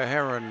Maya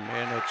Heron.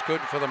 And it's good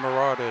for the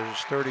Marauders.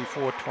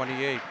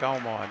 34-28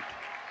 Belmont.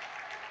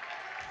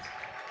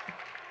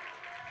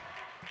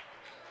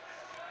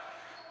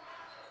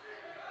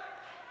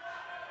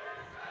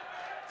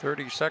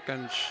 "30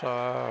 seconds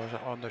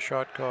on the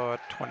shot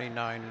clock,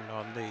 29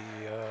 on the,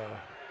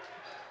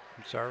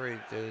 I'm sorry,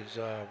 there's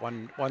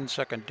 1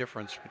 second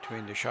difference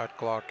between the shot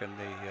clock and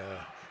the,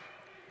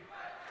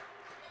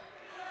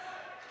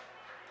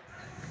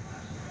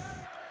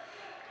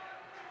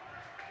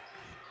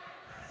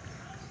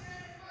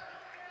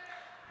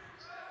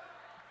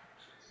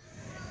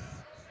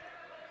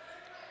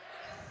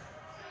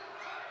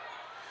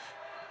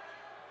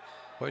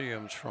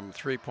 Williams from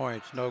 3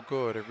 points, no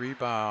good. A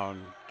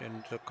rebound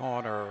in the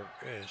corner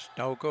is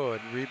no good.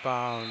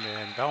 Rebound,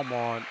 and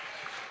Belmont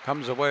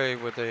comes away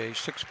with a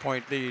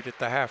 6-point lead at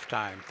the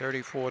halftime,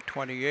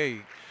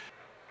 34-28.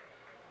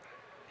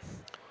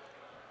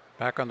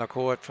 Back on the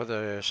court for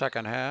the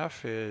second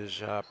half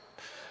is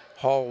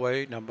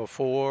Hallway, number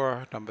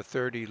 4, number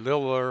 30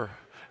 Liller,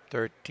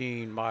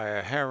 13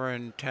 Maya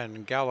Heron,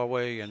 10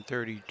 Galloway, and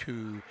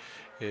 32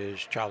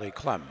 is Charlie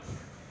Clem.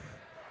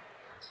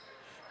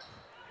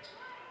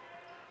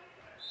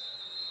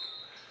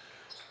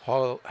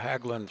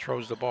 Haglund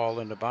throws the ball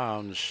into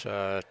bounds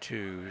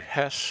to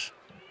Hess.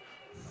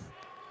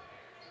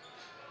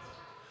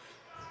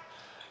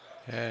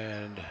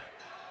 And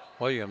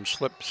Williams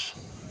slips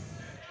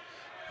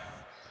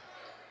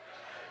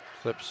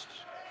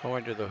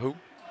going to the hoop.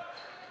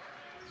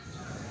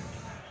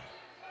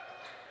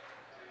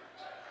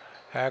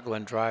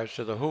 Haglund drives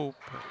to the hoop,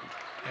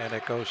 and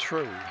it goes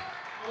through.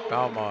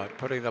 Belmont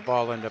putting the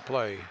ball into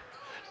play.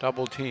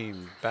 Double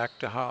team, back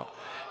to Hall,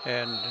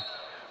 and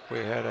we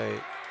had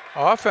a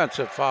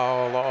offensive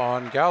foul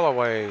on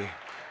Galloway.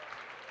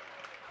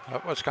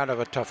 That was kind of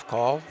a tough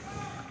call.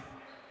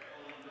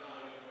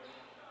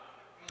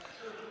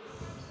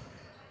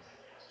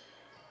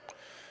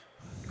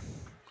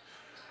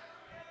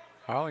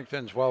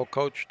 Arlington's well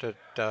coached at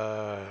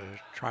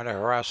trying to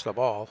harass the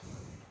ball.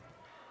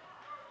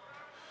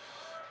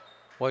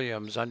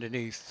 Williams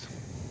underneath.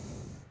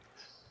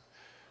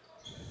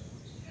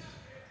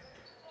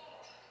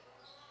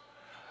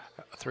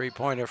 A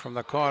 3-pointer from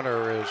the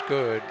corner is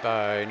good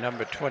by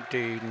number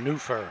 20,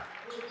 Newfer.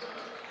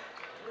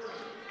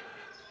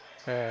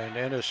 And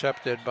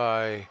intercepted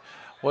by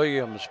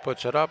Williams,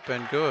 puts it up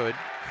and good.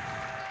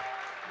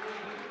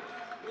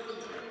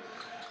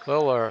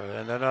 Liller,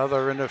 and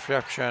another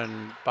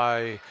interception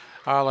by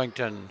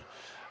Arlington.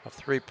 A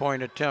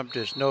 3-point attempt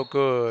is no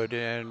good,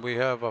 and we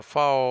have a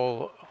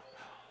foul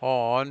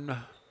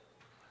on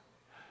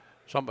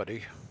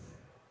somebody.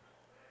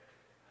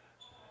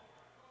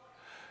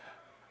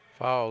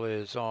 Foul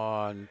is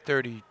on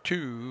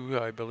 32,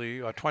 I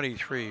believe, or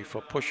 23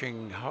 for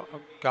pushing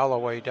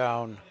Galloway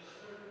down.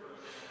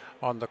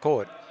 on the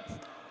court.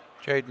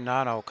 Jaden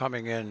Nano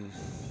coming in.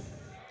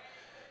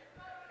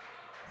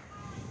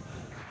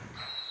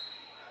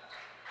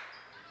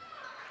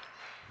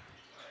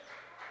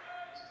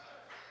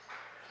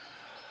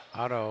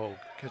 Otto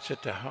gets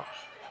it to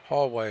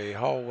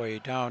Hallway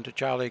down to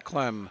Charlie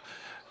Clem.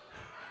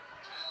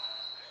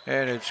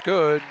 And it's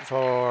good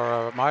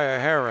for Maya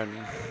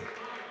Heron.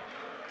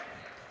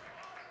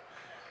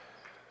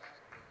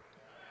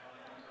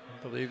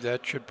 I believe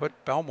that should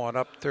put Belmont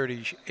up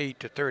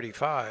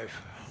 38-35.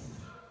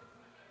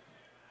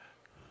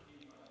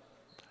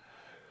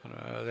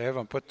 They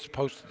haven't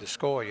posted the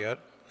score yet.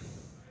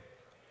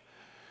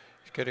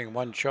 He's getting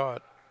one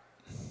shot.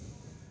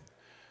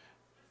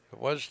 It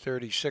was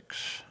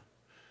 36-35.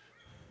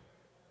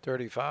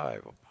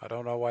 I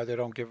don't know why they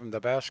don't give him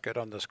the basket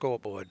on the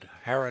scoreboard.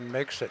 Heron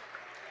makes it.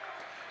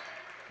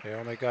 They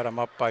only got him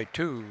up by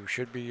 2.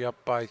 Should be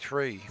up by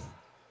 3.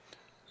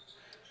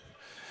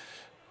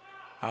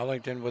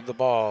 Arlington with the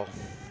ball.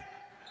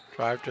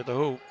 Drive to the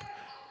hoop.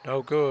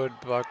 No good.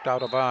 Blocked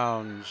out of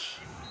bounds.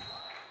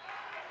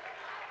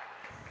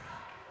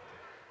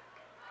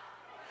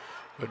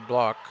 Good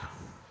block.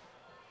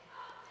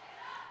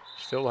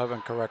 Still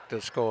haven't corrected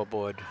the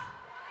scoreboard.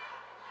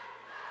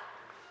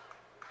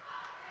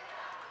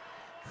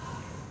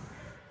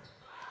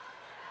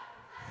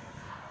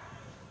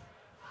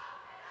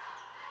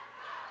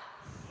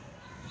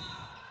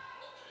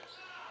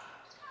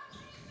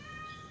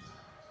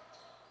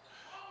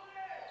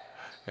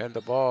 And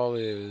the ball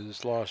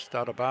is lost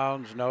out of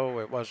bounds. No,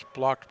 it was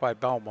blocked by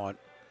Belmont.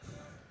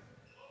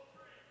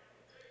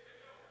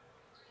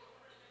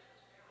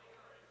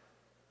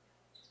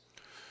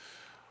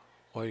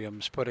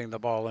 Williams putting the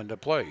ball into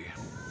play.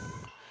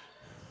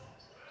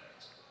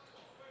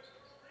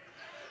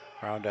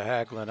 Round to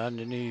Haglund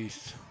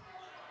underneath.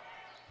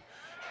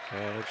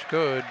 And it's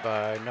good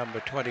by number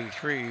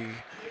 23,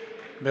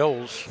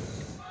 Mills.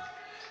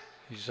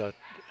 He's a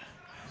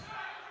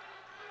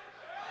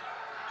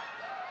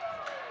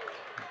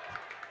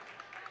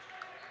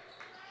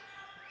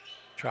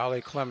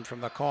Charlie Clem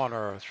from the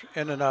corner,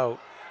 in and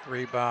out,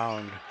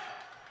 rebound.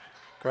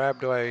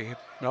 Grabbed away,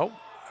 nope,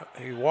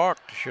 he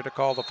walked, should have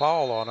called the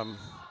foul on him.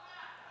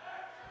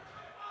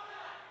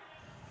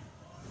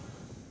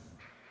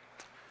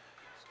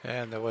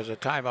 And there was a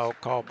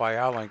timeout called by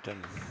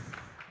Arlington.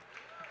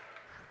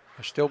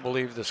 I still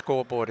believe the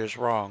scoreboard is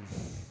wrong.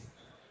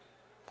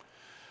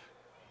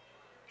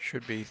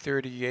 Should be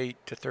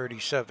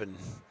 38-37.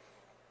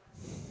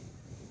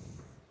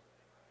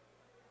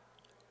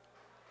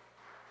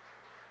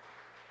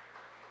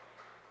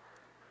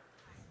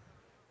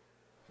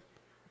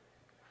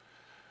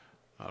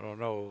 I don't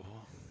know.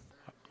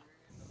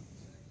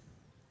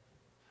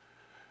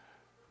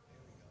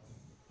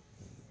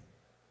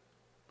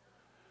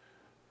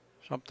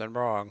 Something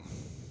wrong.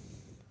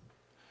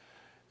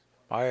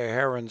 Maya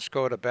Heron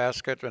scored a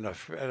basket and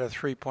at a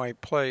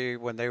three-point play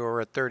when they were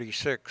at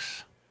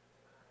 36.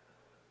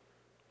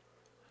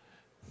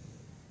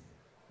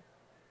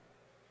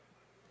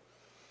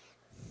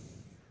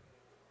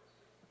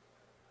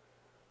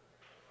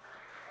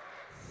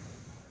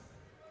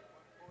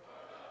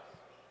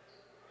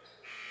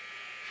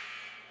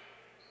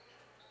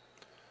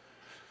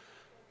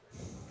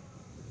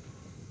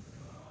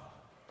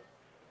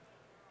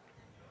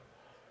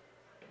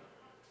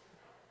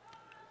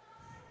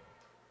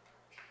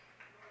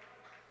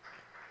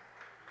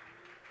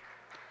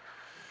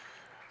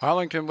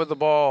 Arlington with the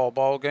ball.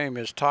 Ball game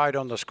is tied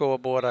on the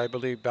scoreboard. I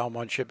believe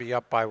Belmont should be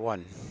up by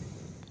 1.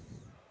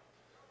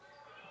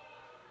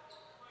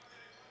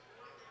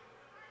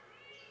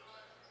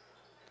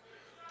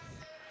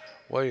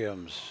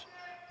 Williams.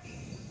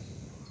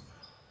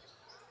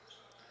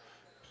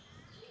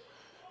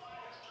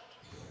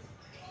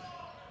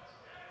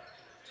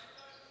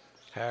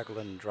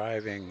 Haglund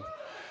driving,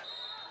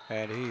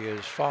 and he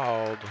is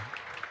fouled.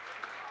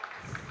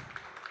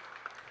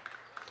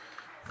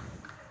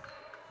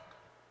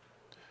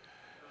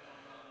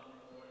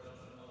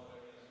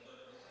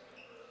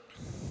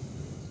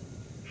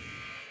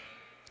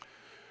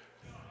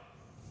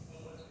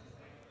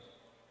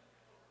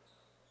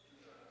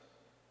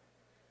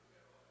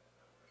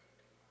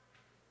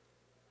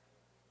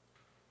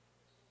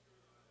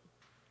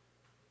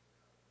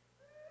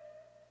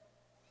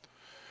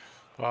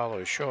 Foul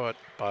is short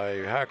by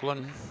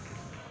Haglund.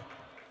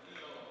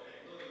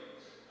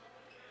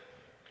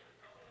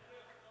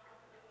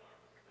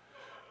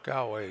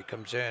 Galway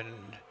comes in,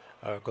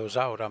 goes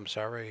out, I'm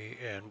sorry,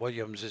 and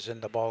Williams is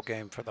in the ball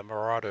game for the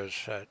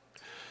Marauders.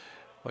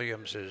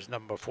 Williams is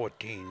number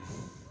 14.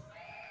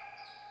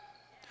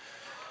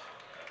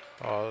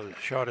 The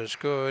shot is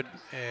good,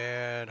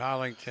 and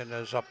Arlington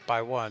is up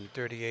by 1,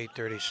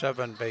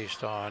 38-37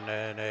 based on,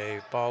 and a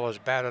ball is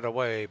batted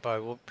away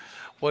by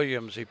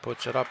Williams. He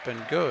puts it up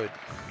and good,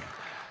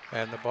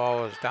 and the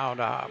ball is down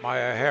to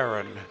Maya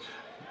Heron.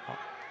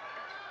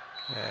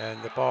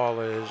 And the ball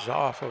is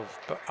off of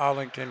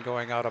Arlington,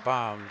 going out of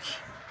bounds.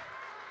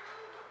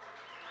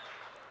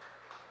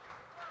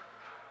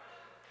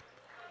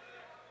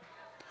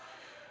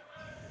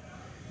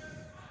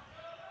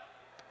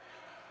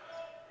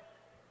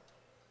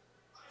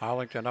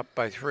 Arlington up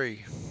by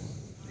 3.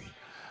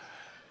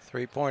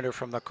 Three-pointer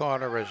from the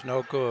corner is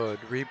no good.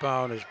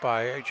 Rebound is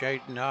by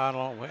Jaden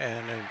Arnold,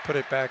 and then put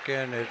it back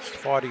in. It's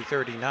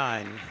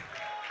 40-39.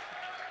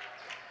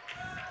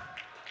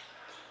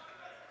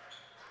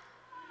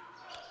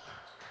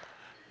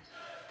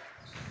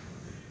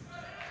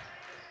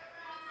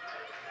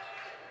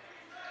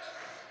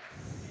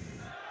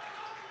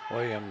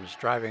 Williams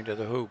driving to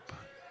the hoop.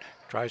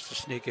 Tries to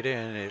sneak it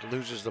in. It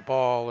loses the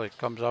ball. It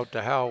comes out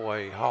to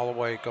Holloway.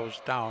 Holloway goes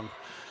down.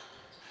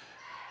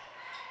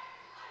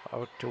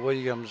 Out to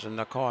Williams in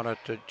the corner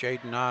to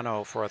Jaden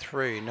Arno for a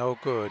 3. No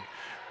good.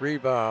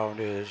 Rebound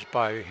is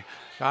by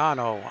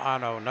Arno.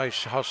 Arno,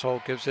 nice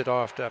hustle. Gives it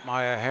off to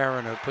Maya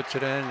Heron, who puts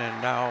it in.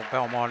 And now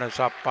Belmont is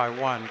up by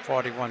 1,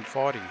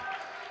 41-40.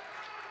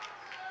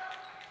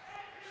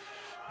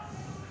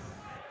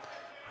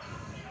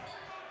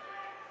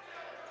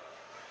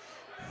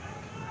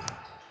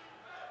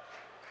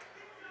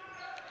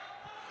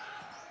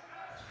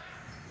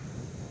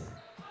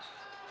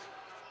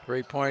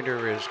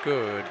 Three-pointer is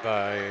good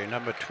by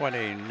number 20,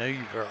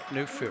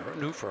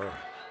 Neufer.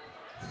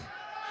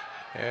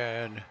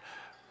 And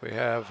we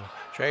have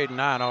Jaden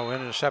Arno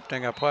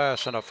intercepting a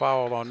pass and a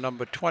foul on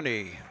number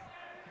 20.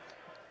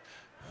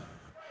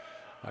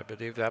 I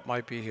believe that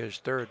might be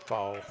his 3rd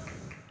foul.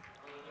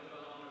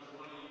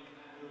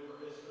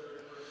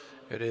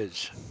 It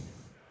is.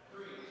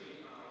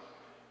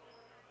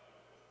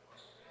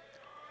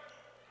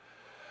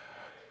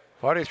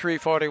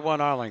 (43-41)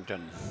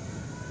 Arlington.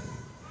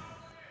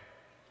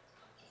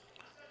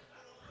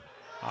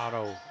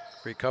 Otto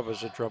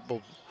recovers a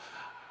dribble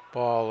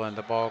ball, and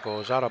the ball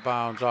goes out of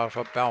bounds off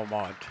of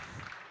Belmont.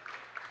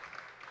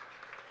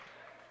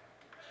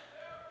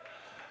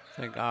 I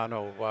think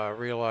Arno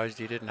realized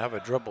he didn't have a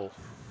dribble.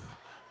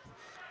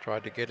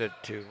 Tried to get it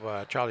to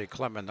Charlie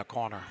Clem in the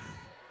corner.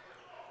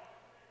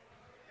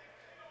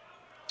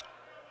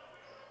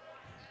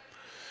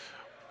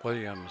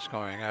 Williams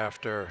going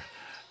after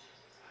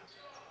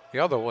the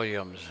other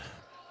Williams.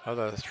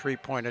 Other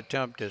three-point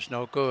attempt is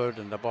no good,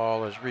 and the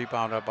ball is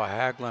rebounded by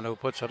Haglund, who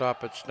puts it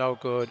up. It's no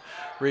good.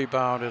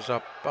 Rebound is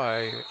up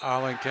by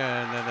Arlington,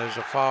 and there's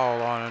a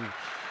foul on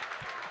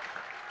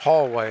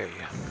Hallway.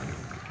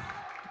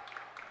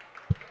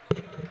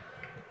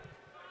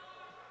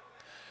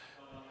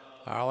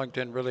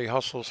 Arlington really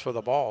hustles for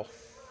the ball.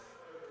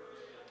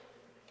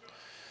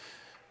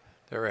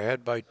 They're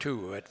ahead by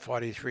 2 at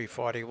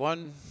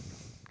 43-41,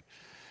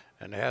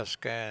 and Hess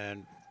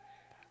can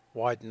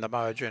widen the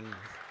margin,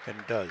 and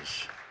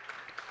does.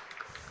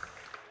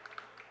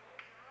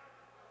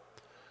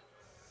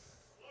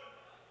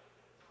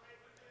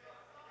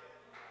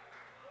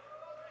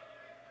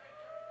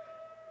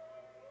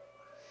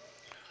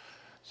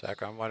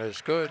 Second one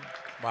is good.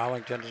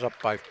 Arlington is up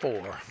by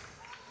 4.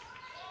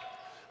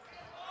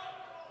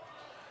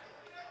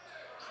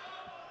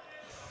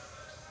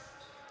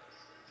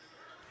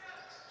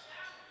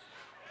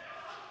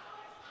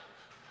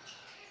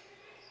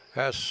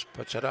 Hess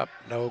puts it up,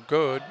 no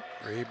good.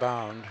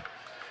 Rebound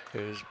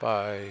is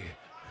by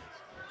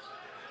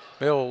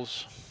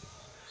Mills.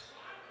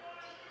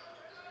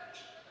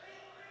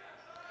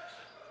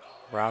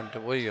 Round to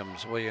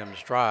Williams.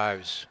 Williams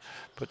drives,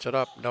 puts it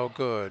up, no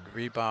good.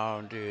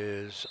 Rebound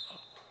is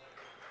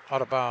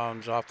out of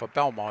bounds off of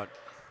Belmont.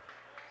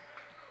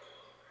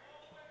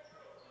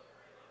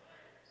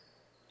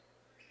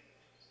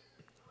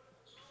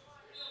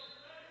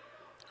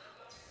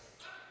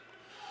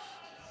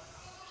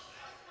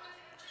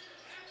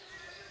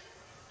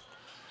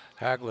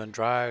 Haglund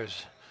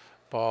drives,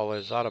 ball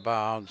is out of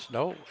bounds.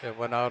 No, it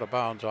went out of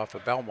bounds off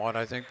of Belmont,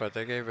 I think, but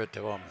they gave it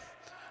to him.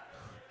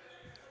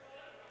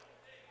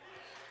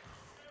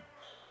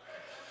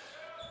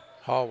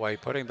 Hallway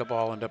putting the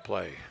ball into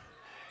play.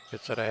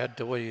 Gets it ahead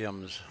to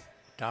Williams.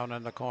 Down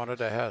in the corner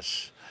to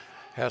Hess.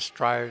 Hess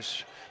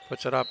drives,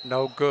 puts it up,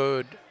 no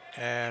good.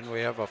 And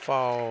we have a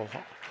foul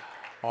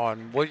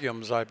on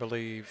Williams, I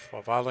believe,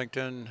 of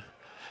Arlington.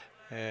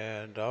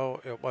 And,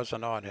 oh, it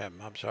wasn't on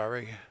him. I'm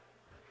sorry.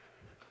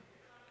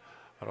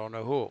 I don't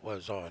know who it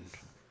was on.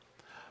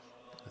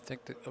 I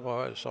think it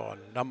was on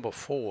number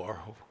 4.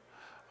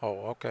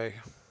 Oh, okay.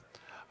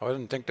 I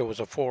didn't think there was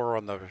a 4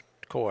 on the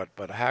court,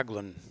 but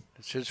Haglund,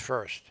 it's his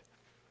first.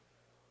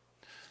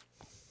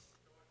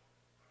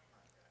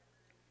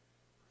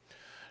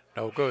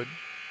 No good.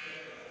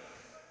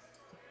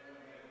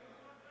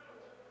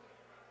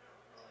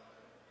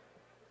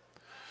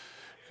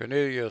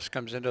 Cornelius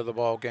comes into the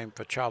ball game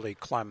for Charlie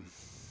Clem.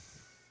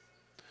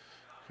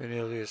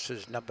 Cornelius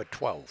is number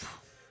 12.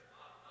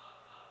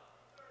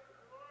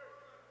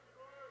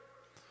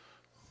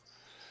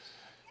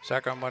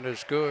 Second one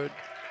is good.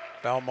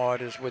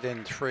 Belmont is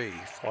within 3,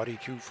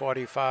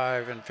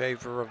 42-45 in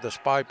favor of the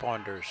Spy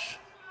Ponders.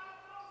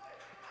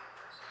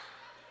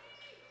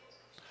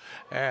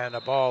 And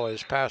the ball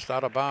is passed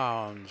out of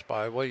bounds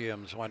by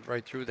Williams. Went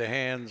right through the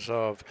hands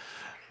of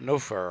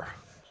Neufer.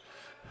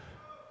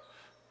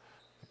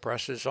 The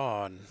press is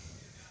on.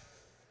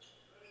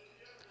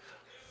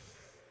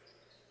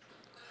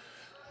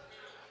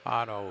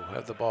 Arno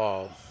had the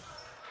ball.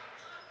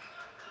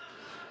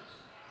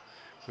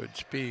 Good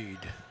speed.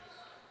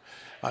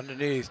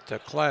 Underneath to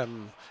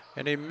Clem.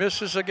 And he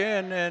misses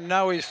again, and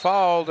now he's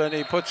fouled, and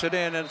he puts it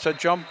in, and it's a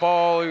jump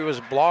ball. He was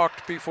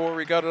blocked before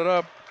he got it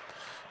up.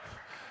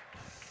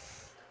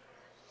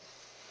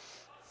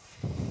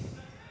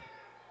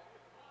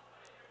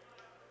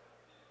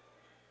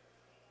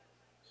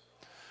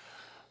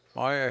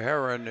 Maya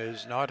Heron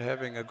is not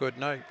having a good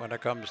night when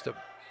it comes to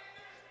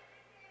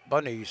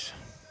bunnies.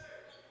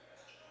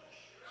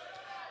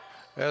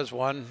 There's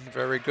one,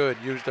 very good,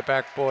 used the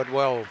backboard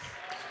well.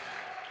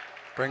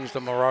 Brings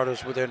the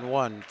Marauders within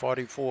one,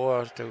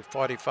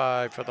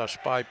 44-45 for the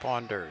Spy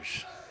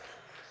Ponders.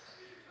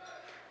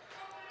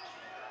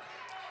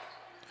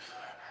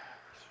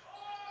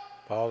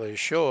 Ball is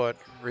short.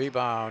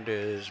 Rebound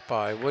is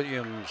by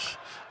Williams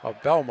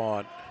of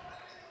Belmont.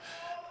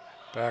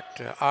 Back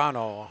to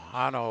Arno.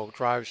 Arno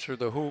drives through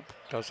the hoop.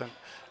 Doesn't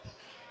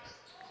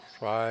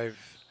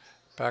drive.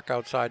 Back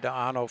outside to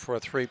Arno for a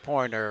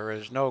three-pointer.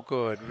 Is no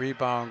good.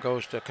 Rebound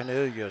goes to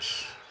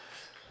Cornelius.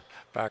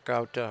 Back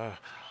out to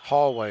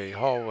Hallway.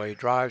 Hallway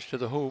drives to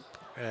the hoop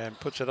and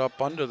puts it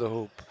up under the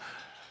hoop.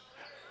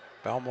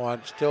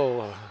 Belmont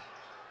still.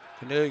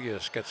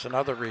 Cornelius gets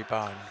another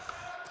rebound.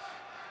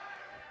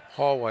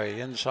 Hallway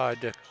inside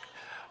to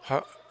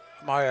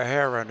Maya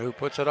Heron, who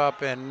puts it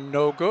up and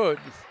no good.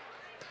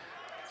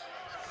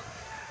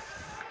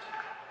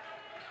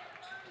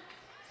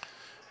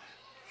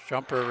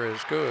 Jumper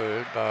is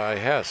good by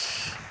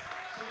Hess.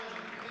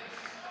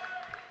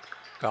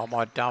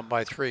 Belmont down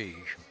by 3,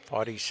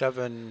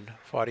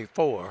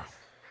 47-44.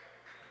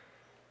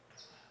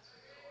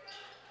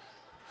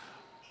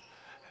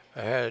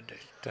 Ahead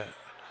to,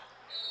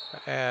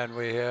 and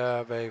we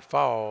have a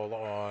foul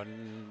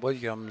on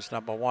Williams,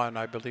 number 1.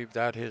 I believe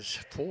that is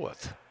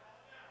 4th.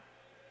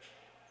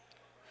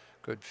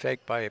 Good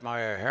fake by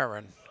Maya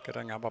Heron,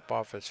 getting him up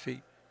off his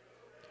feet.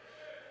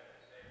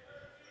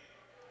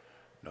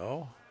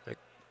 No,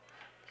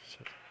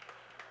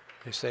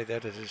 they say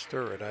that is his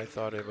 3rd. I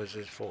thought it was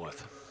his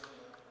 4th.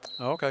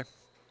 Okay.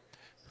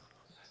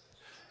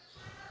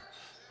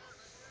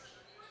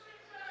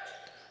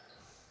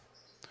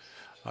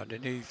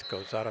 Underneath,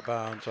 goes out of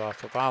bounds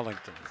off of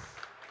Arlington.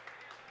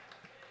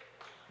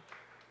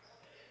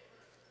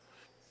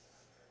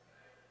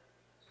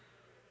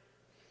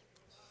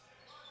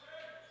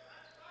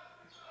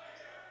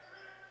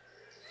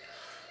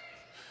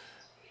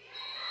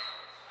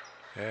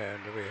 And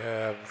we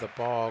have the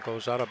ball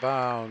goes out of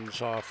bounds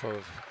off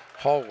of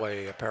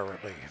Hallway,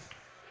 apparently.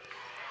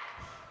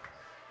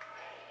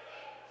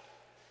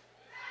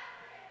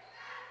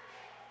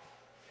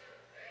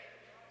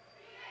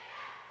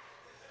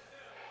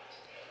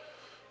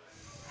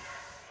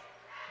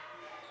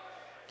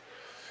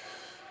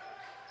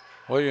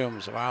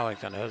 Williams of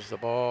Arlington has the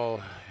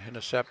ball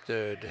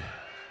intercepted.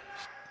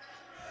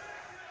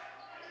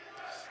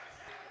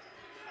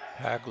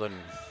 Haglin.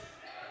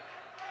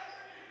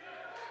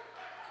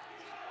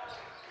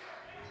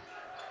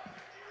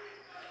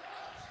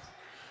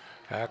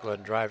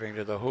 Haglin driving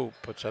to the hoop,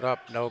 puts it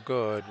up, no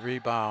good.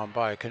 Rebound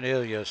by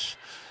Cornelius.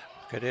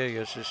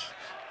 Cornelius is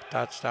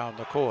dots down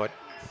the court.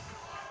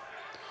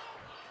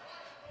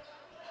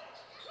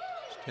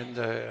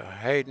 Into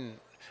Hayden.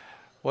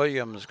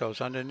 Williams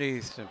goes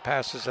underneath and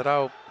passes it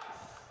out.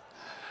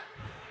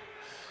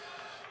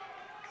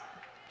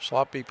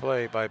 Sloppy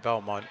play by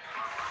Belmont.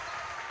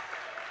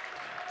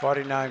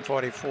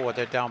 49-44,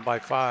 they're down by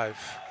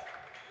 5.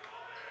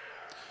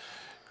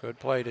 Good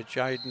play to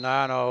Jaden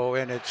Arno,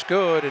 and it's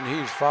good, and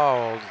he's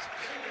fouled.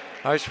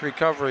 Nice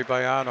recovery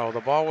by Arno. The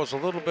ball was a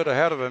little bit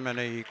ahead of him, and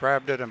he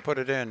grabbed it and put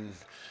it in.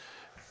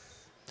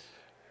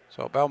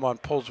 So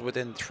Belmont pulls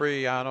within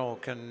 3. Arno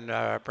can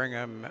bring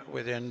him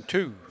within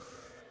 2.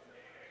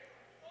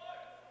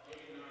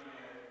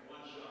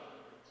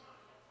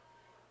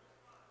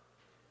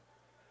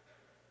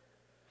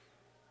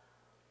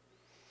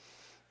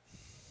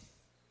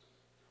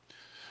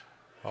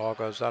 Ball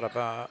goes out of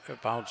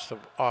bounds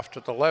off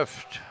to the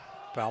left.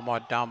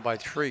 Belmont down by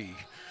 3.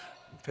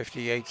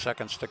 58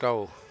 seconds to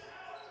go.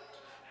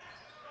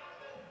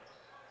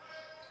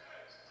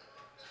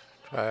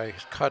 Try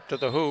cut to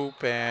the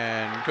hoop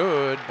and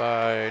good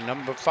by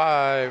number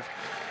 5,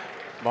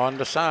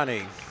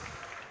 Mondesani.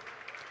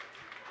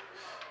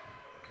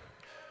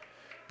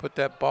 Put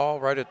that ball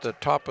right at the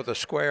top of the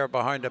square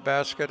behind the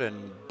basket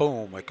and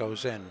boom, it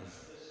goes in.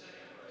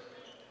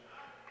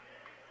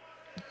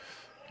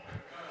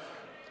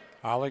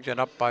 Arlington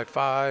up by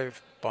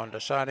 5.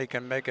 Mondesani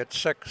can make it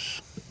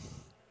 6.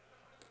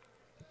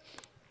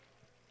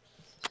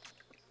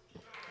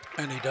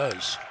 And he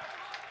does.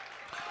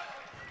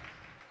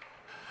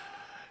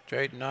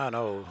 Jaden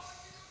Arno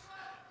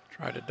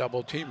tried to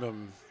double team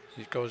him.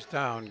 He goes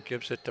down,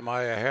 gives it to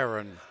Maya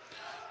Heron.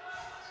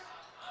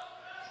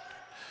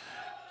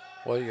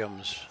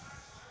 Williams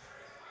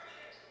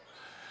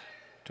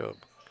to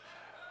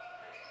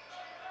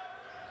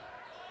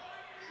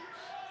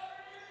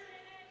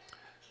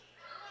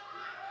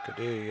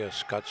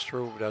Cornelius, cuts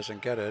through,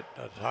 doesn't get it.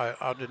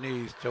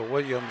 Underneath to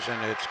Williams,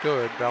 and it's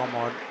good.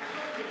 Belmont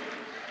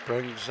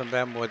Brings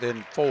them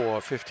within 4,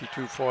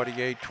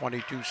 52-48,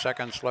 22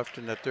 seconds left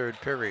in the third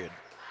period.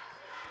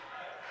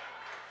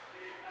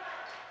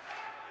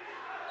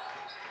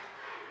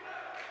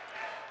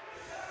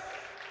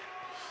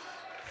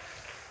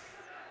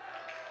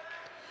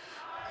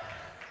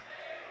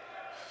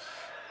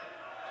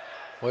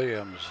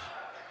 Williams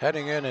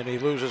heading in, and he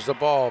loses the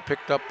ball.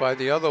 Picked up by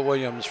the other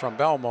Williams from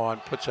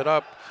Belmont. Puts it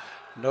up.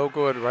 No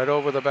good. Right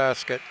over the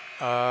basket.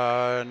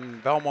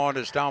 And Belmont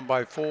is down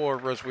by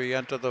 4 as we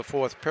enter the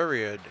fourth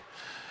period.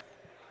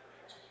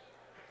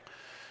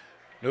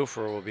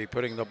 Newfer will be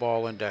putting the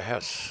ball into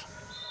Hess.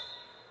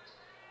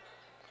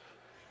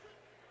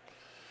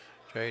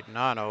 Jaden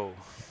Nano.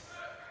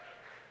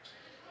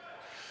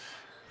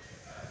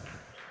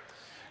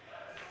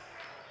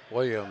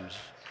 Williams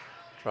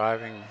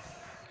driving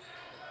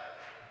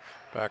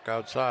back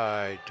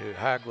outside to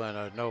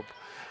Hagelin. Nope.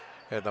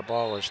 And the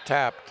ball is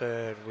tapped,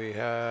 and we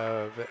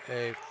have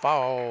a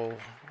foul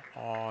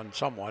on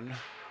someone.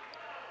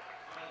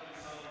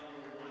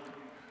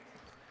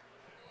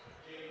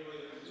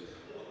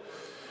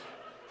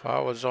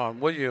 Foul was on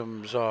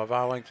Williams of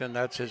Arlington.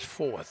 That's his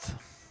 4th.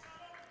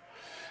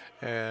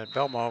 And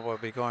Belmont will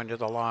be going to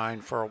the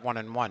line for a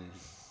 1-and-1.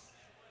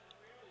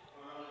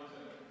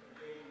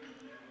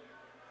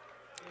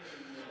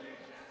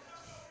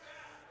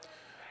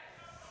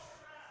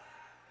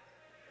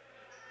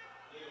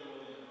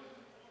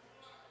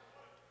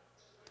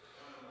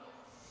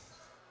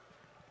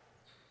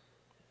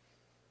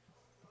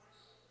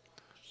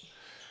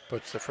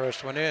 Puts the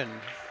first one in,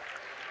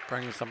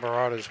 brings the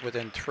Marauders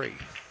within 3.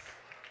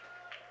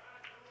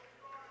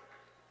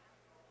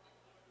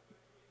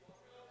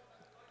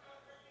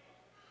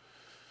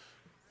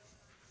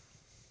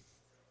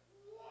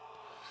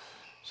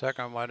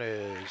 Second one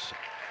is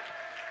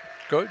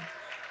good.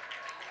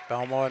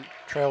 Belmont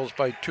trails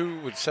by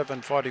 2 with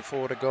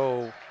 7:44 to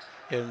go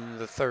in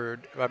the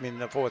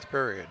fourth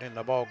period in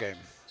the ball game.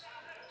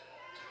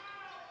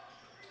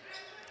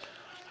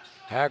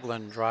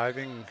 Hagelin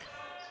driving,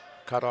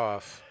 cut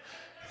off.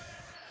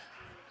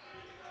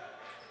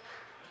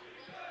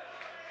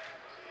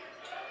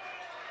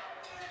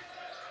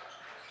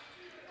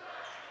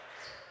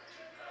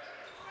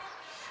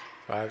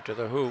 Drive to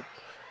the hoop,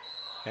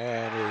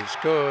 and he's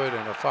good,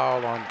 and a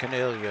foul on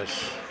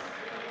Cornelius.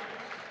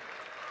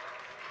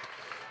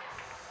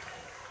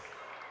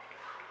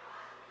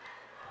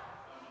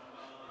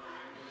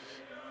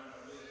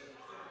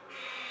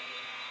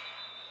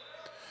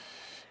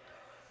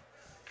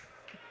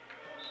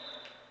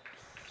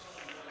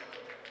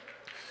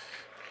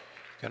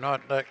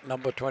 Cannot let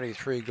number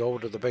 23 go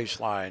to the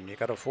baseline. You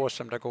got to force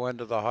him to go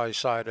into the high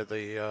side of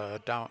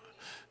the down.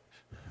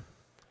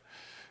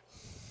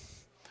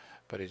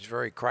 But he's a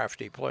very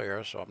crafty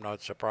player, so I'm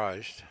not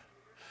surprised.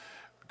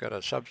 We've got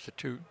a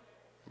substitute.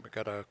 We've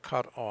got a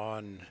cut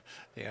on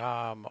the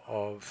arm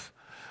of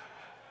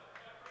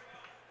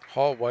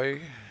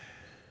Hallway.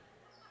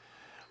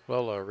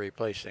 Lilla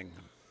replacing.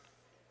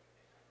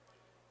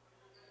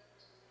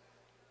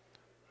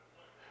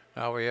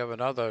 Now we have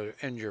another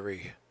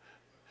injury.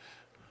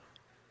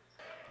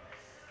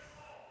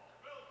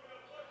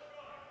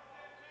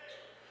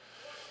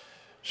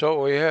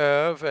 So we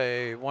have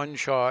a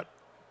one-shot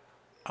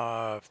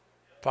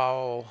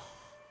foul,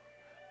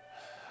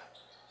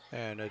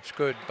 and it's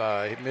good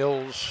by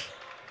Mills.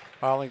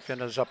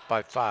 Arlington is up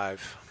by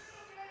 5.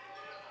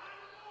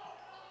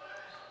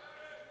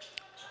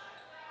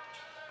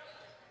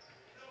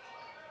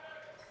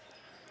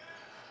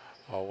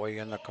 Away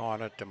in the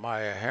corner to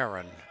Maya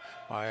Heron.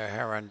 Maya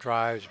Heron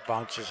drives,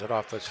 bounces it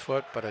off his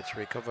foot, but it's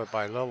recovered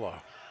by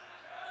Lilla.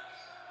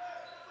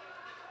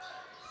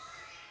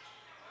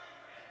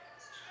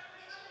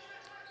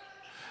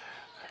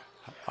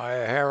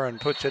 Maya Heron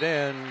puts it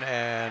in,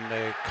 and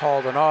they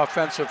called an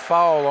offensive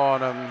foul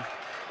on him.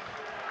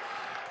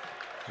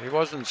 He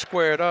wasn't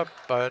squared up,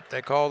 but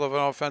they called an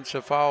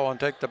offensive foul and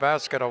take the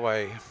basket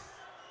away.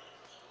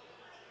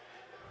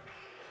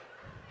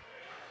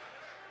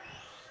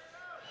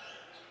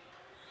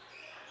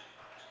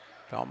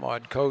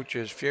 Belmont coach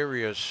is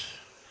furious.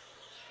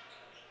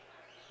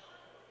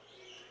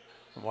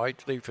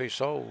 Rightly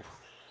so.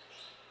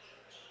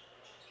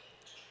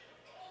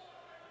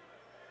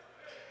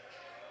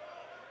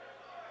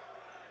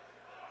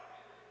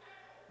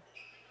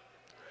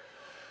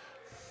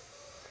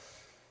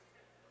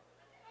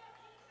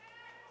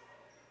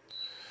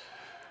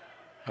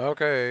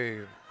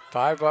 Okay,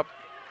 5 up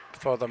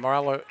for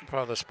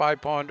the Spy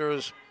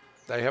Ponders.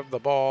 They have the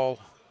ball.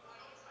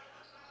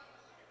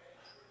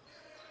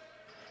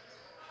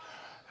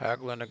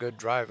 Hagelin, a good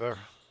driver.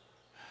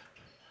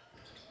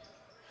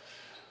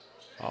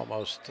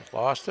 Almost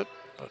lost it,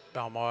 but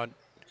Belmont.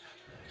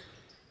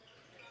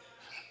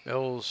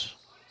 Mills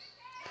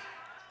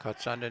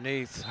cuts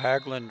underneath.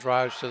 Hagelin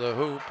drives to the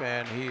hoop,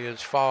 and he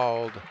is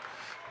fouled.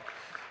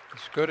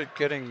 He's good at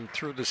getting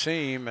through the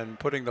seam and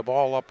putting the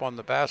ball up on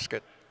the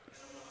basket.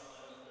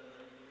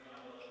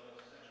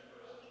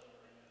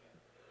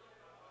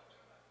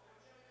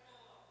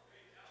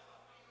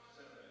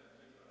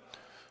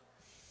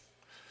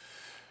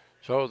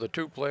 So the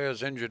two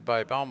players injured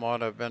by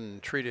Belmont have been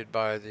treated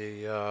by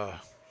the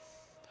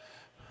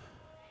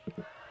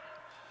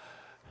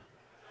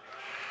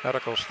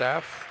medical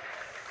staff.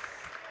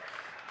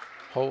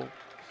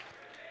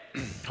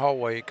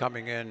 Hallway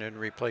coming in and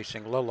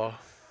replacing Lilla.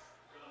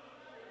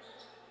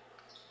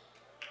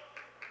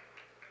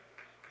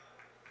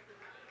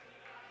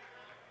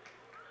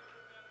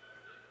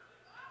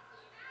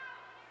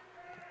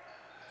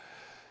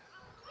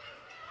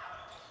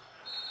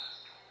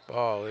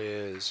 Ball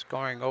is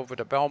going over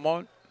to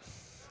Belmont.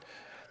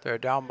 They're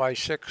down by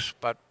 6,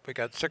 but we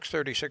got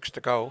 6:36 to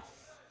go.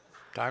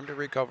 Time to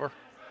recover.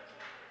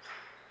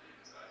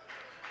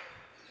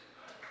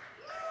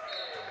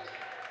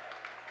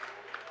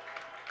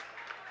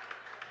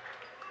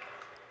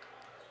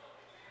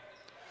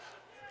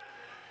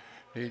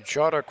 Need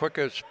shorter,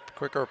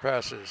 quicker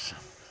passes.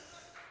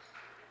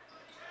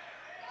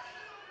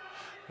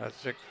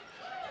 That's a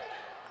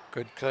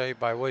good play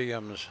by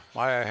Williams.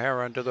 Maya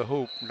Heron to the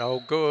hoop.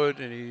 No good,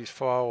 and he's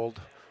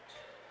fouled.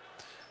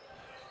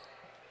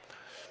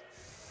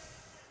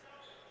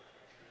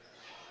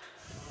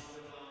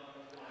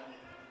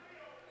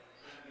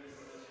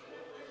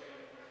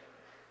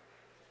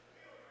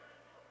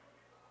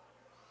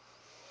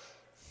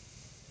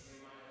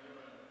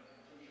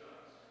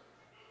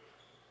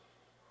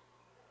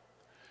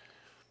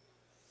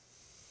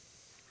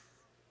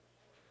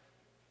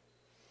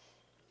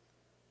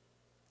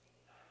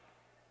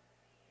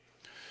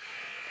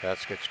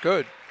 Basket's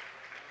good.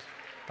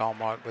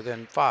 Belmont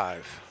within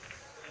 5.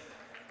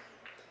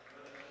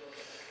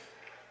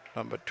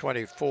 Number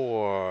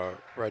 24,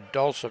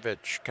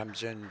 Radulcevic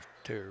comes in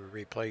to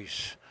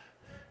replace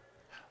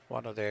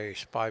one of their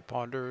spy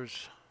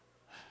ponders.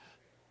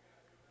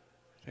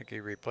 I think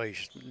he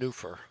replaced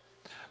Newfer.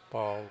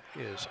 Ball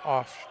is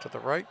off to the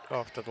right,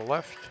 off to the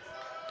left.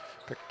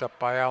 Picked up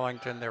by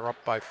Arlington. They're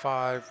up by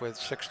 5 with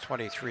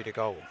 6:23 to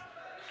go.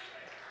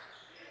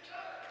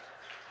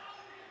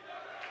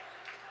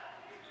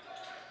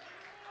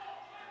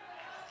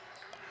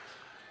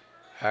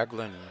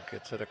 Haglin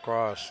gets it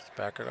across,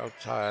 back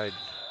outside,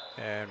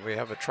 and we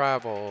have a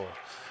travel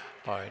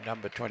by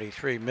number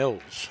 23,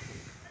 Mills.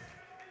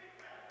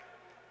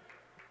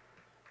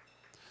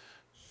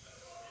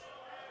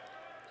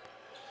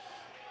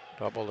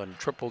 Double and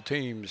triple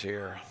teams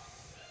here.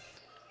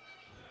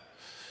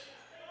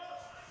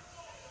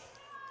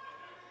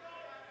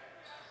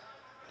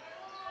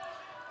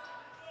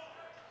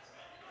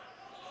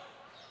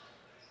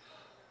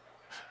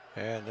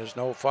 And there's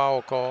no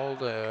foul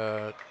called.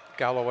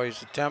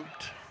 Galloway's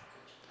attempt.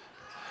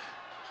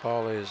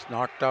 Ball is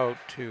knocked out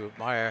to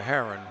Maya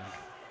Heron.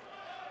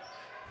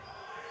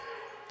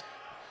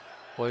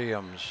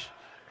 Williams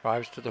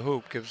drives to the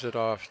hoop, gives it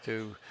off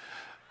to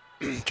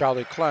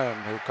Charlie Clem,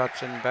 who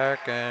cuts in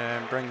back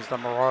and brings the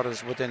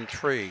Marauders within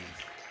 3.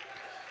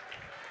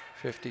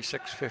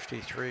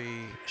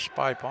 56-53,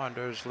 Spy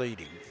Ponders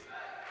leading.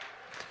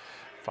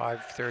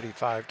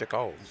 5:35 to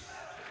go.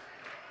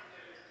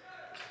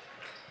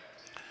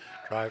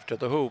 Drive to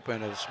the hoop,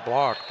 and it's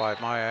blocked by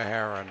Maya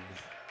Heron.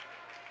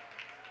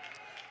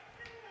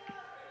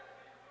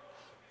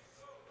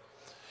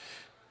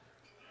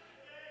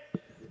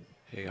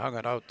 He hung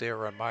it out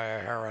there, and Maya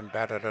Heron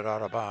batted it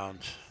out of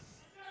bounds.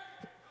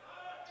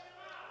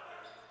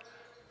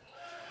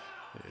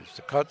 Here's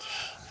the cuts.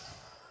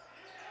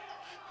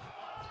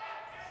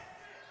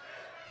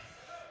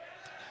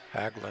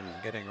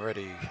 Haglin getting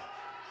ready,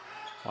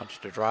 wants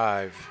to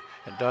drive.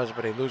 And does,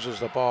 but he loses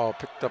the ball.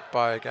 Picked up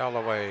by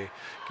Galloway.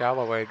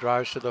 Galloway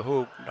drives to the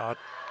hoop. Not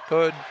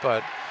good,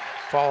 but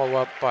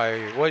follow-up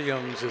by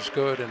Williams is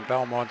good, and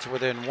Belmont's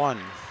within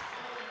 1.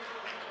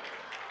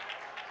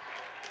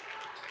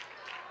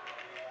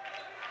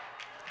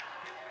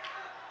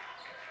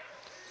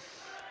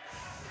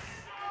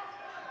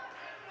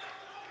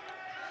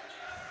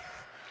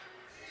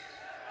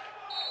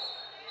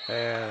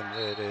 And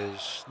it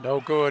is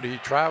no good. He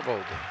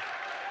traveled.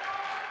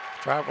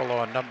 Travel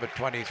on number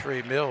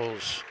 23,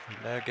 Mills,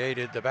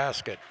 negated the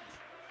basket.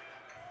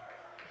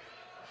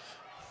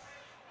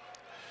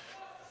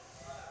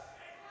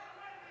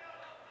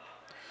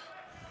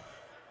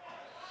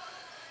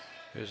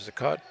 Here's the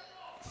cut.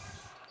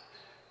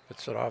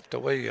 Gets it off to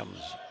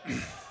Williams.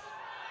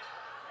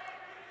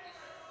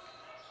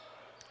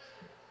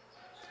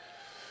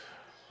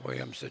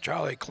 Williams to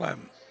Charlie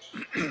Clem.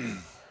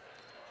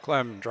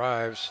 Clem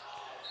drives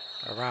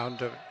around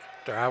to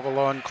travel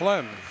on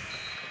Clem.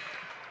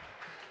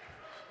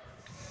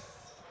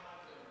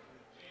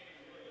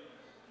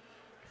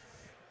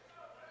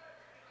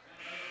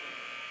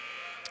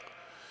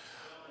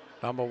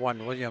 Number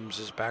 1, Williams,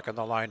 is back in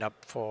the lineup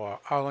for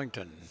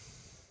Arlington.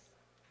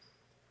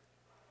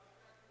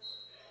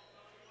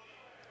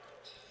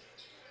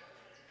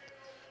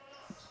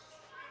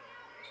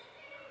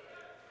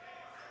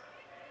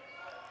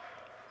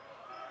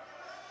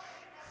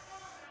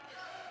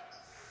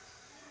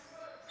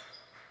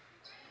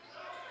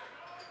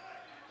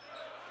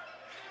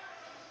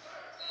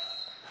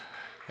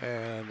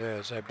 And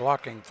there's a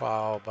blocking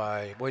foul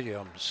by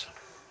Williams.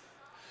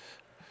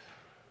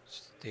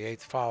 The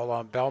 8th foul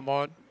on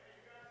Belmont.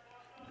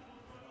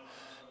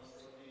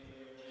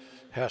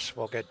 Hess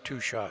will get 2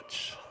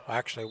 shots.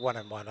 Actually, 1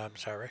 and 1, I'm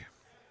sorry.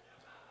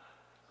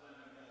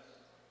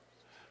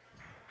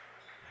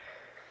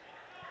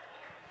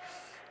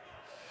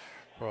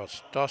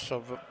 Ross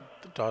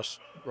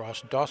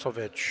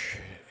Dosovich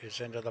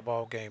is into the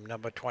ball game,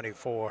 number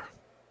 24.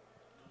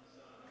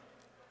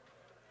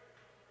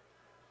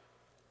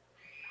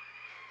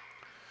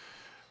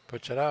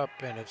 Puts it up,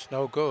 and it's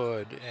no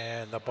good,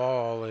 and the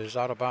ball is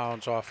out of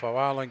bounds off of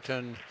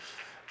Arlington.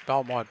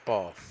 Belmont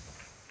ball.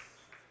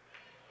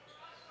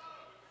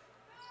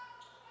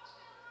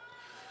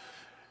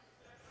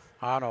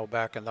 Arno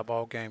back in the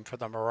ball game for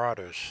the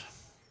Marauders.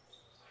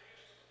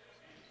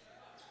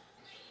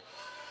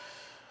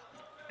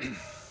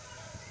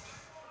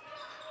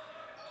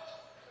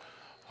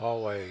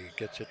 Hallway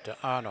gets it to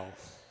Arno.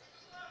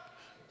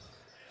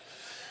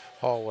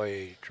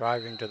 Hallway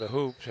driving to the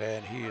hoops,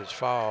 and he is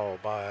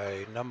fouled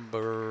by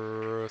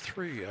number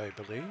 3, I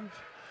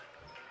believe.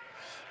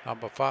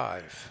 Number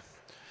 5.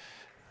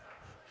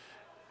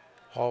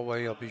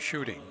 Hallway will be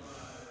shooting.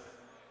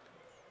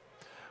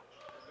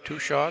 2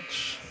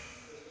 shots.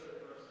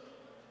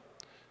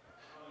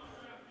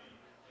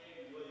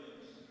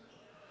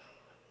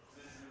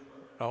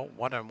 No,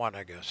 1 and 1,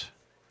 I guess.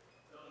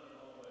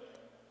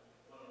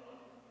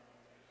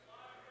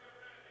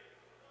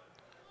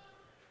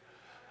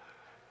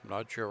 I'm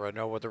not sure I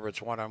know whether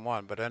it's 1 and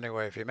 1, but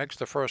anyway, if he makes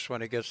the first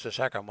one, he gets the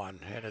second one,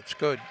 and it's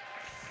good.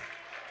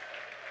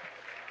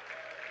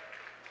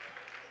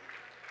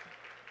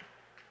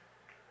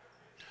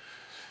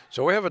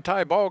 So we have a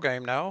tie ball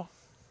game now.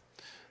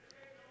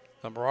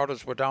 The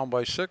Marauders were down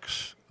by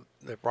 6.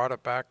 They brought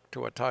it back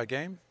to a tie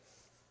game.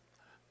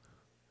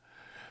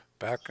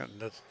 Back, and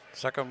the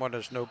second one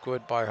is no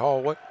good by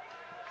Hallway.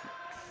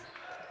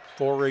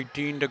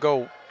 4:18 to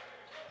go.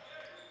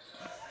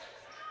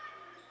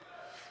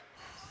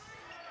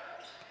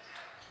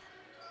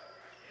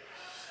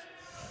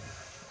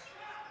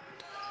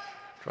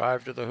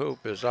 Drive to the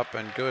hoop is up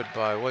and good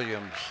by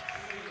Williams.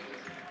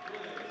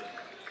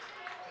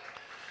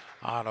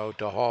 Arno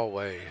to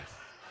Hallway.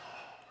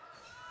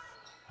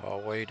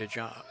 Hallway to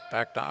John.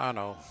 Back to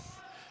Arno.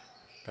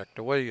 Back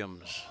to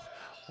Williams.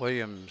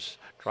 Williams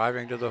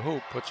driving to the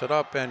hoop, puts it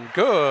up and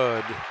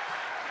good.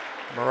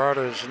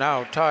 Marauders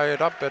now tie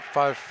it up at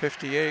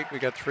 5:58. We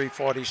got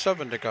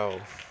 3:47 to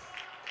go.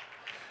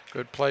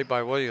 Good play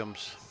by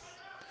Williams.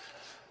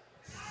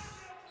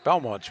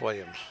 Belmont's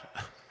Williams.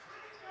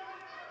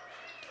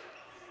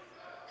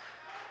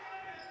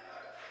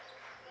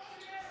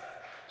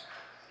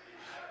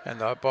 And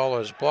the ball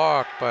is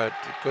blocked, but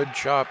good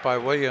shot by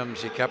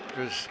Williams. He kept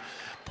his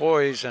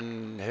poise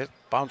and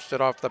bounced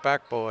it off the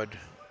backboard.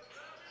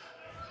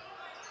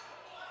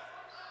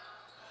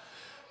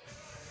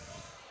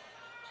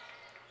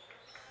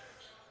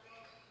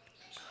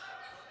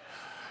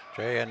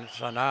 Jay and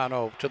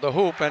Zanano to the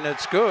hoop, and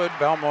it's good.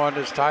 Belmont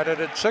is tied it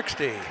at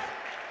 60.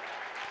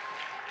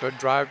 Good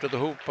drive to the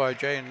hoop by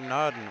Jay and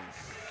Nodden.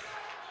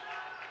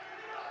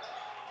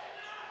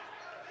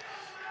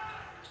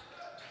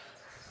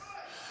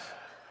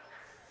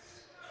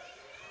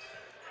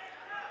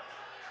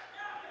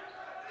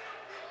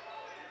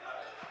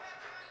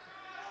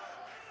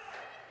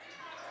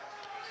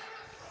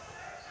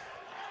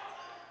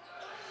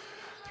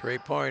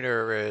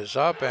 Three-pointer is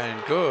up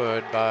and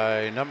good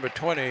by number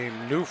 20,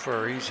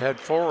 Newfer. He's had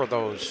 4 of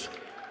those.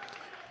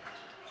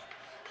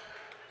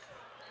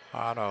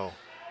 Otto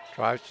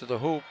drives to the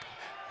hoop.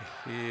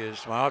 He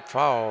is not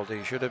fouled.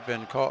 He should have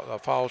been called. A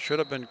foul should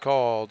have been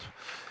called.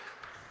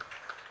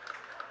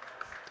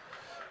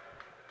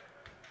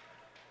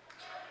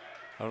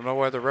 I don't know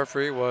where the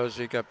referee was.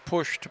 He got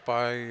pushed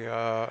by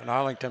an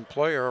Arlington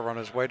player on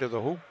his way to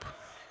the hoop.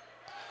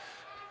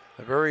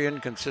 A very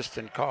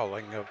inconsistent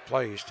calling of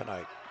plays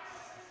tonight,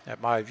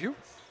 at my view.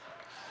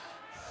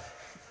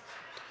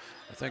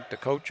 I think the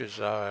coaches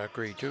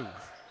agree too.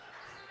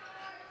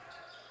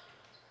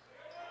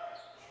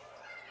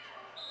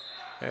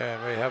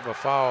 And we have a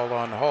foul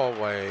on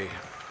Hallway.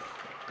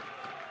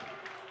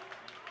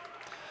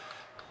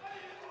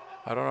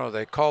 I don't know,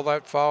 they call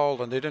that foul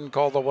and they didn't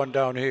call the one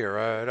down here.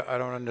 I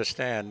don't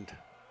understand.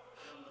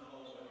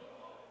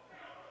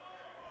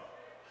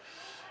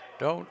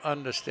 Don't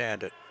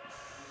understand it.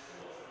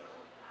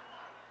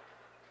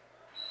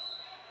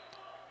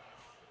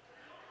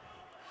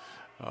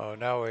 Oh,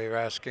 now we're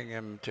asking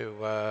him to,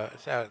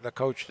 the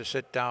coach to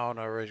sit down,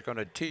 or he's going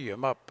to tee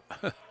him up.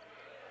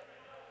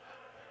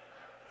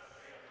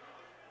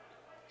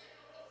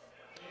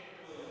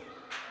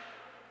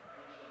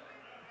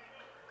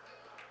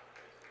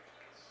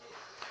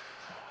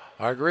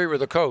 I agree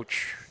with the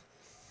coach.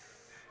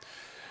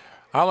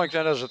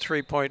 Arlington has a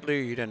 3-point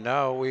lead, and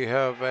now we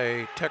have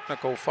a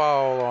technical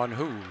foul on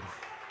who?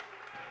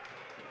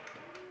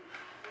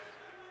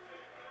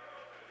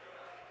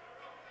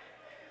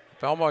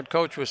 Belmont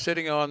coach was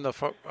sitting on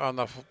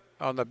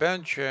the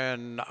bench,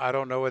 and I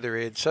don't know whether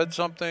he had said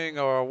something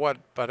or what,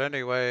 but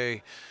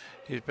anyway,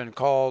 He's been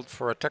called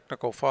for a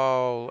technical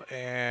foul,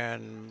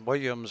 and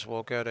Williams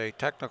will get a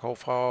technical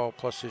foul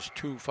plus his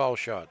 2 foul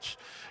shots.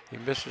 He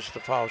misses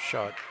the foul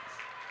shot.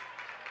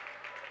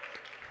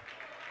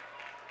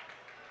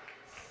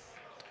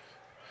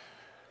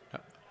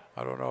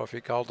 I don't know if he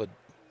called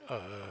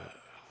a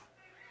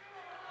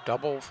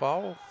double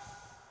foul.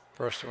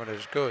 First one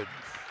is good.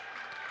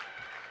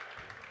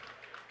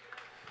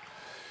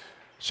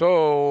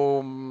 So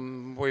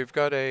we've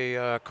got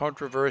a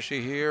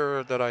controversy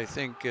here that I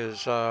think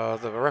is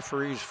the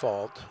referee's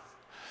fault.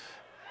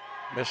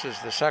 Misses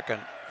the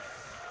second.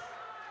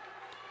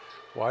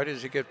 Why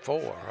does he get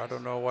 4? I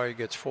don't know why he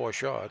gets 4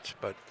 shots,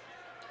 but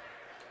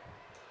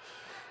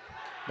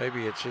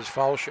maybe it's his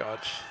foul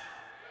shots.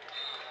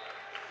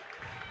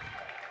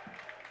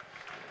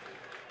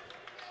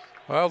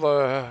 Well,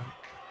 the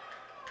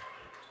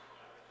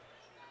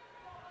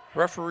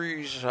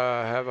referees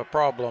have a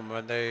problem,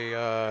 and they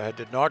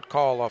did not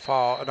call a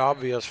foul, an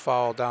obvious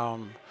foul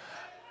down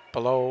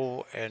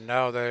below, and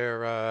now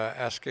they're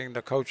asking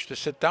the coach to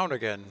sit down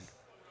again.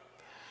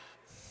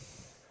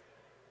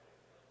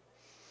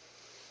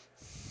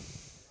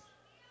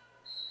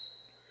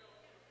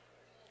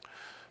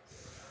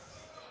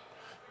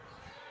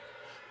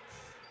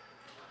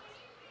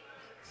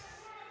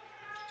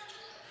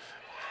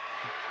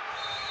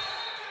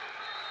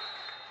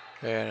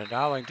 And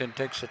Arlington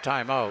takes a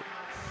timeout.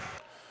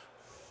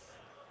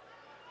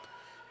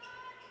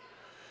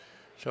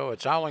 So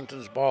it's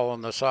Arlington's ball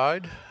on the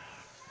side.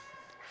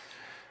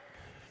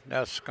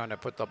 That's going to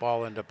put the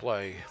ball into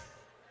play.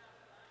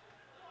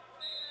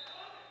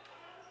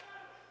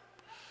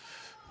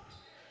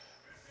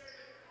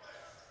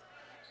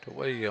 To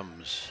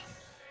Williams.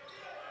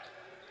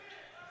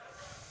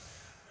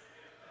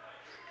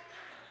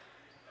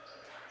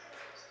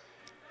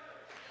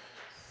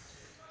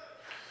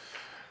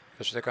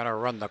 Because they're going to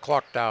run the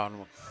clock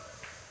down.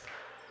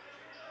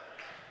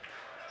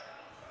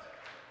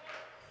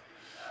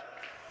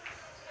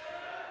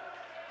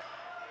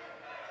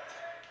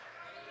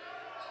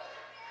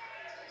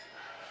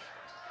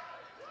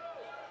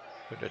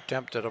 Good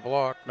attempt at a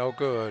block, no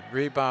good.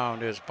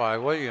 Rebound is by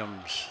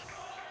Williams.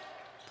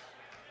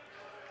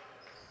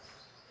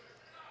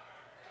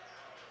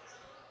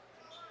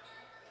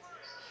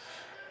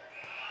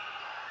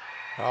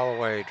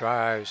 Holloway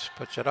drives,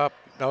 puts it up,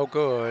 no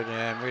good,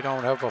 and we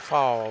don't have a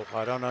foul.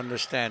 I don't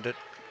understand it.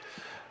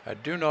 I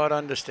do not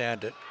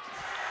understand it.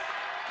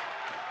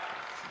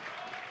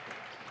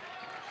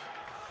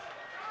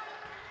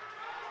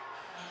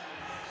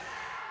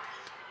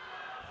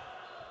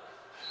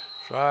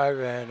 Drive,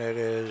 and it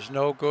is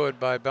no good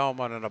by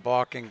Belmont, and a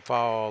blocking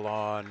foul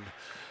on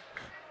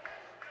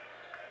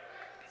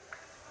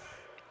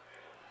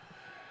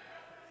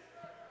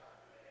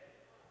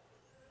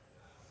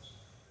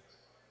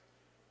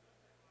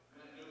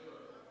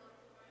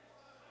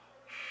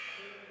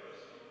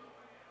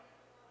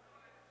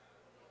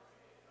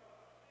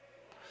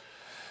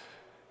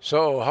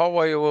So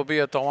Holloway will be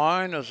at the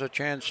line. There's a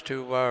chance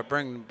to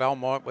bring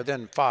Belmont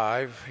within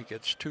 5. He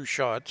gets 2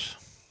 shots.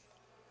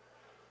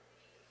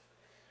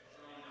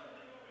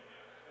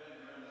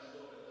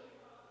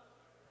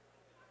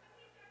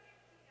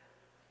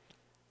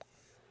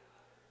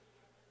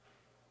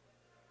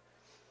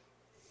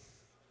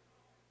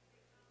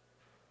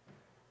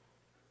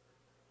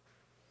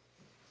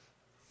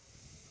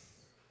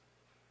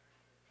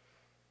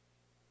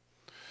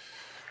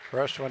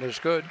 First one is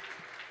good.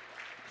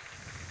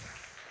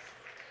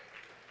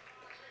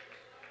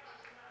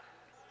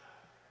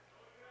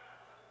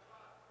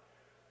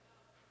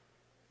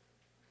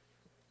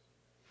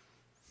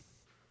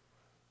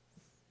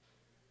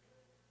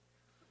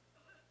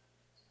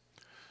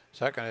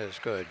 Second is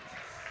good.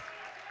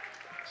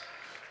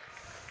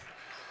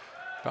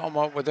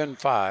 Belmont within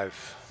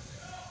 5.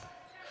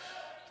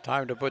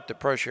 Time to put the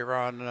pressure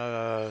on.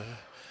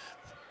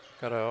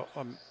 Got a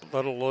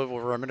little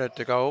over a minute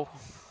to go.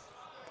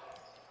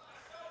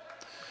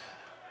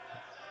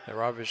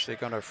 They're obviously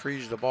going to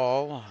freeze the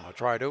ball. I'll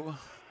try to.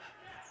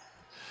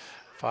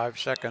 5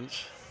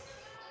 seconds.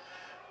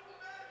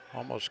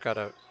 Almost got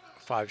a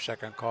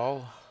 5-second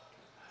call.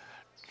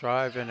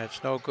 Drive, and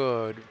it's no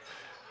good.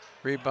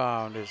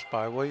 Rebound is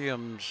by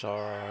Williams,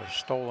 or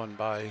stolen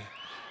by.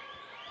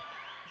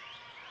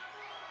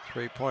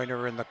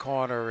 Three-pointer in the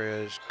corner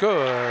is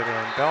good,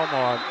 and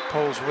Belmont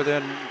pulls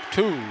within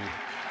 2.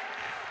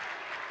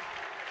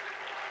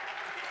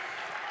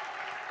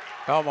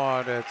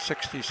 Belmont at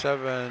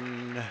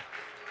 67-65,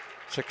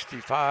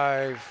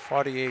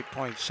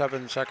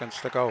 48.7 seconds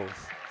to go.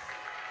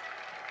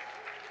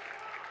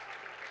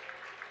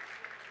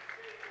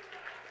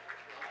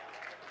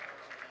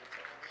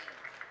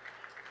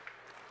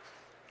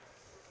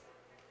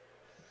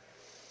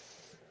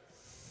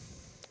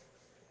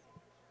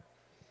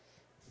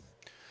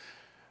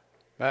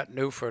 Matt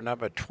Newford,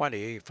 number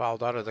 20,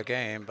 fouled out of the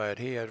game, but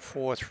he had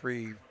 4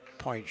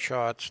 3-point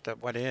shots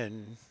that went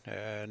in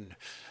and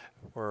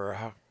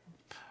were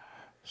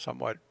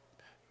somewhat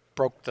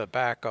broke the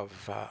back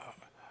of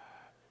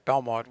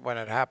Belmont when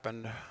it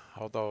happened,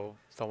 although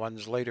the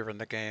ones later in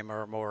the game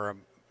are more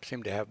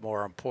seem to have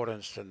more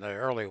importance than the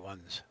early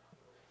ones.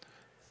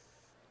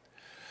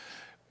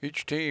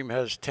 Each team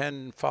has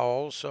 10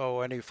 fouls,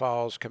 so any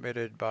fouls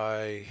committed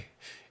by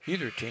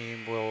either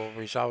team will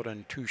result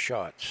in 2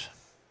 shots.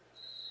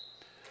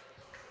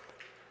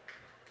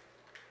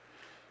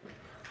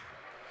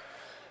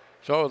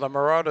 So the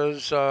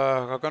Marauders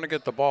are going to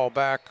get the ball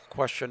back.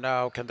 Question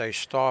now, can they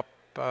stop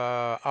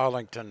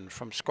Arlington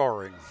from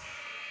scoring?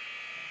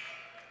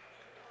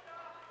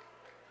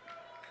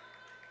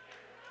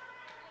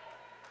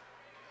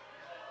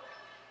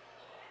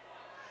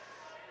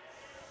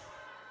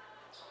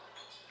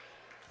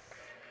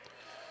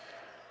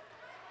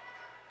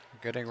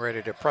 Getting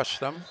ready to press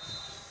them.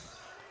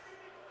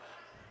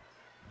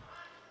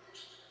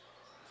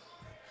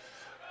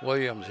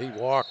 Williams, he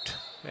walked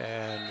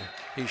and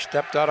he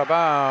stepped out of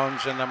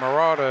bounds, and the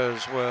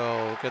Marauders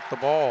will get the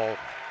ball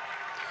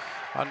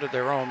under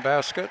their own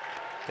basket.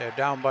 They're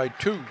down by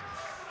 2.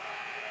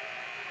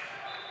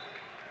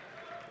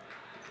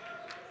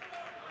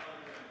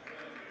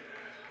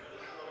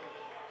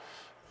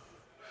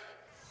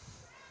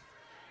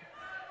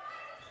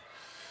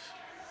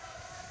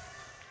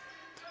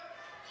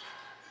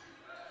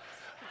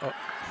 Oh.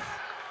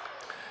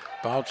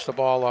 Bounce the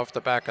ball off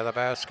the back of the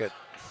basket.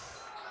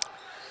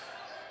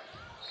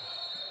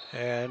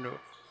 And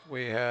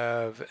we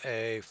have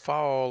a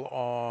foul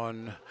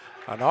on,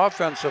 an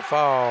offensive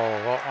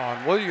foul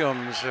on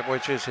Williams,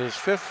 which is his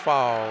 5th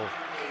foul.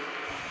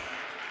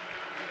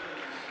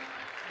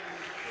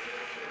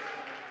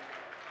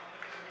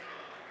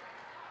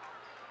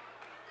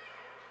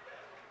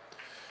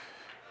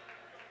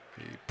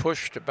 He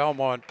pushed a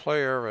Belmont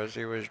player as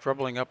he was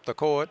dribbling up the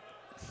court.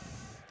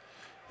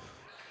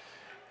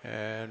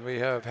 And we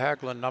have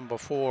Hagelin, number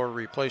 4,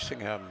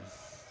 replacing him.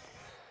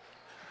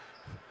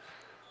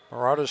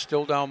 Marauders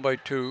still down by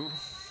 2.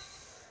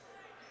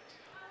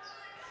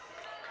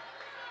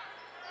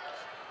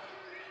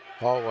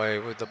 Hallway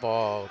with the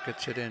ball,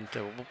 gets it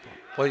into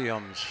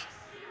Williams.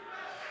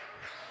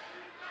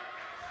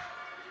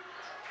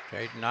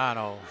 Jaden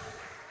Arno.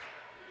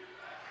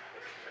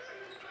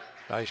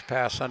 Nice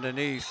pass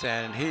underneath,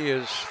 and he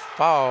is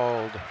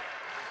fouled.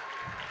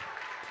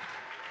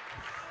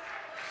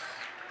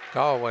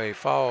 Galway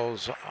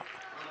fouls.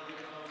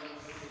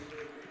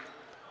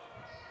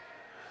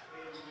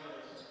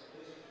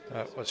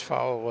 That was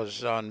foul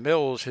was on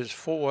Mills, his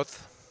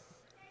 4th.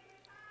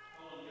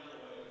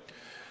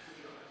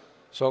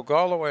 So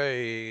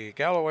Galloway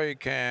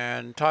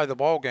can tie the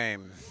ball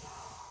game.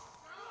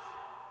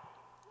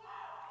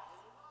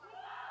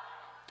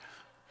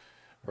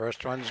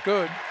 First one's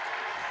good.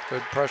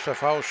 Good pressure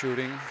foul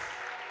shooting.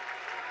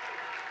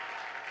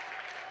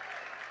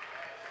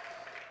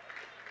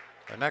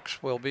 The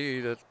next will be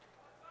that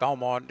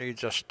Belmont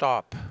needs a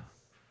stop.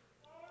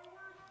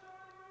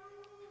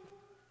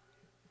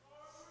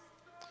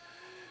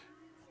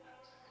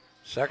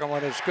 Second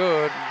one is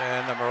good,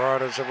 and the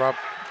Marauders are up.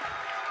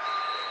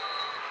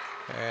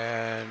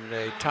 And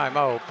a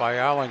timeout by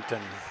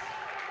Arlington.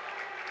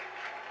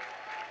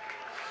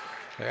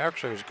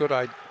 Actually, it was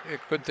a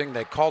good thing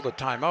they called a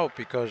timeout,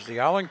 because the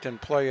Arlington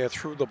player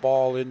threw the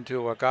ball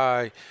into a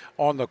guy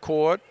on the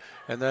court,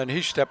 and then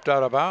he stepped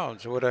out of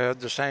bounds. It would have had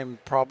the same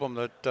problem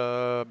that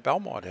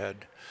Belmont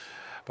had.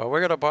 But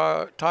we're going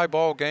to tie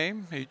ball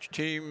game. Each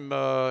team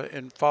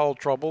in foul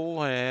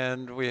trouble,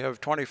 and we have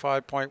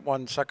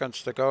 25.1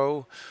 seconds to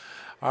go.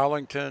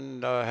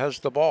 Arlington has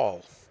the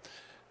ball.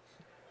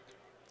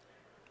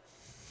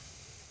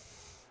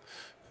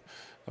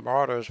 The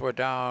Marauders were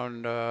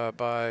down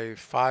by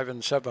 5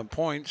 and 7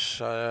 points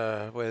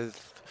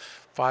with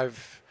 4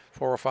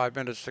 or 5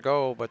 minutes to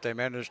go, but they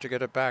managed to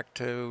get it back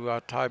to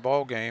a tie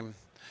ball game.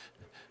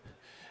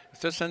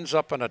 If this ends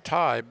up in a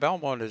tie,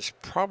 Belmont is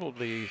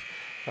probably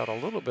got a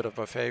little bit of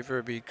a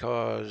favor,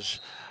 because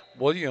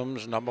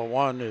Williams, number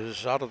 1,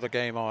 is out of the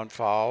game on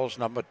fouls.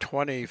 Number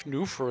 20,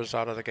 Newfer, is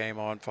out of the game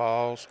on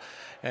fouls.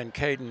 And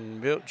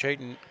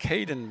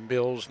Caden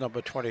Bills,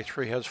 number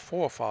 23, has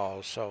 4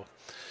 fouls. So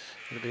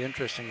it'll be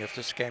interesting if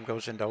this game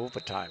goes into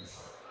overtime.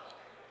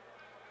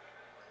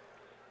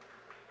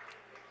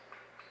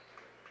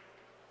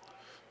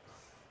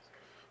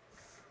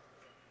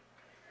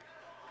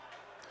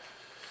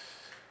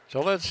 So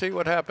let's see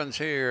what happens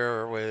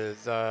here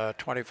with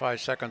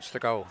 25 seconds to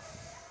go.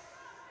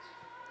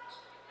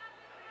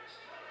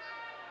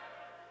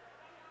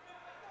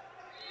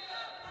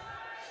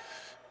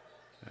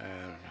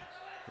 And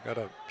we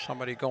got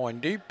somebody going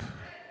deep.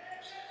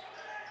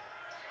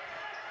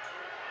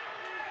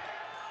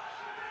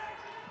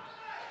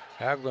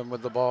 Hagelin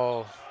with the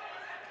ball.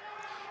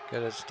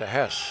 Get it to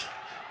Hess.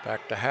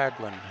 Back to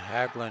Hagelin.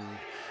 Hagelin.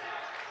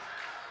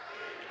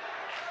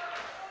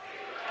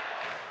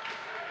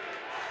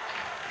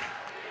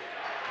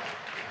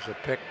 There's a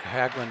pick.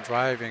 Hagelin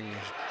driving.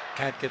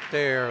 Can't get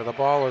there. The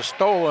ball is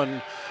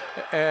stolen.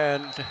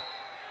 And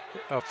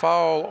a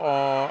foul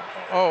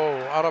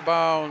out of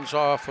bounds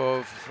off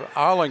of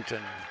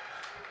Arlington.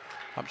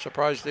 I'm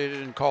surprised they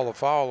didn't call a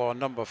foul on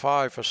number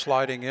 5 for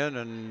sliding in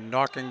and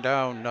knocking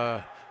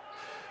down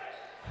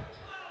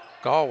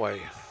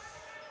Galway.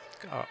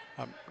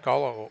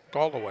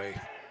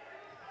 Galloway.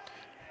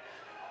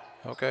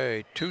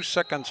 Okay, 2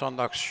 seconds on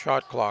the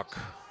shot clock.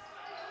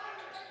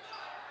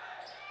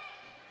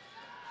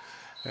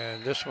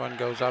 And this one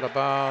goes out of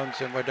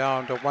bounds, and we're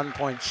down to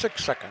 1.6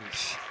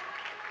 seconds.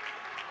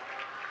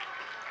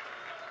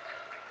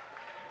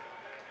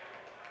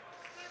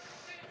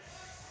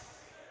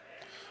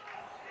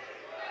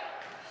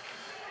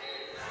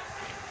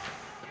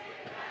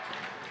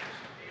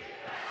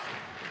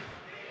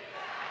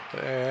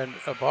 And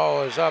the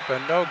ball is up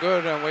and no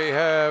good, and we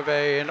have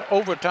an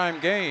overtime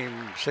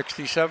game,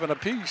 67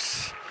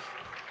 apiece.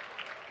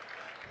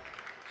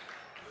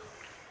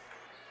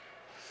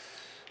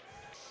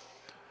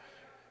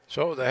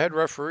 So the head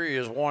referee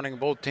is warning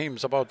both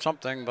teams about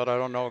something, but I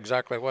don't know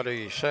exactly what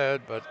he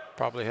said, but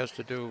probably has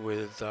to do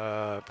with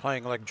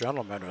playing like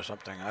gentlemen or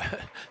something.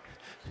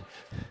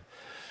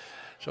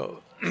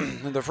 So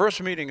in the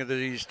first meeting of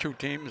these two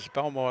teams,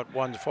 Belmont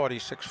won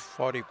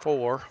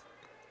 46-44.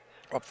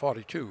 Up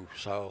 42,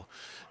 so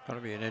going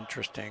to be an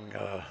interesting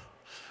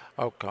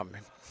outcome.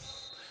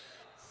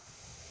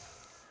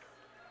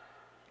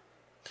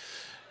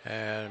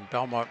 And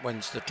Belmont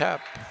wins the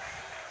tap.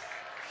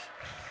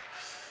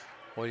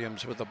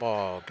 Williams with the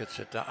ball, gets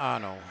it to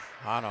Ano.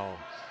 Ano,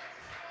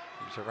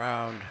 he's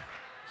around.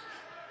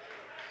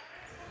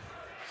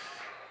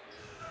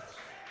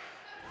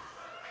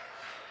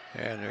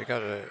 And we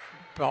got a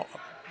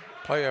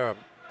player.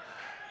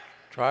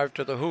 Drive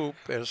to the hoop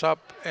is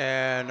up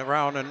and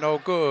around and no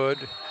good.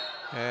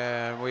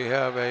 And we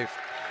have a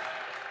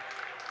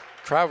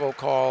travel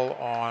call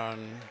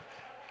on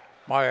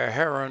Maya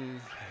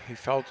Heron. He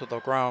fell to the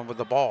ground with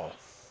the ball.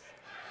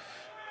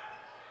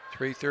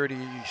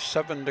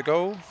 3:37 to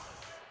go.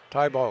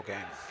 Tie ball game.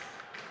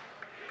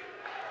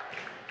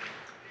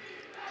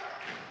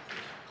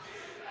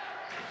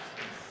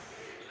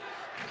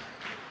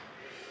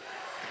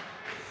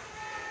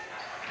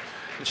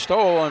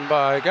 Stolen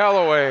by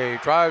Galloway,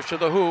 drives to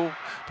the hoop,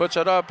 puts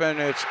it up, and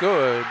it's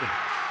good.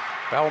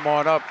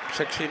 Belmont up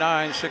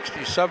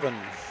 69-67.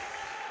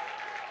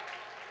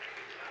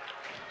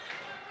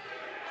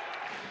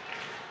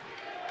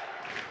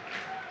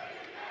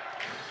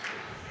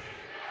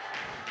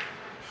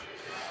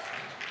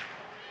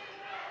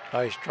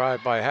 Nice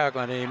drive by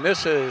Hagelin. He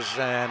misses,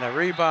 and a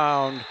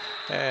rebound,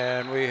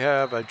 and we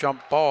have a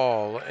jump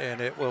ball, and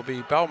it will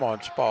be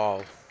Belmont's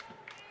ball.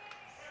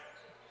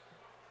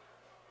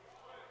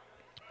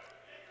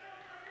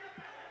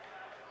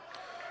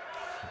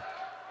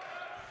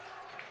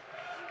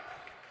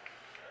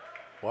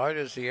 Why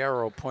is the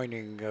arrow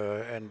pointing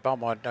and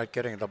Belmont not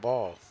getting the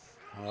ball?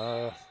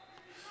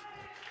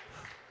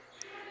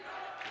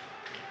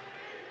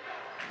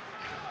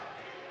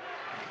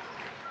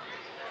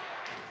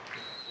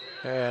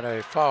 And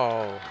a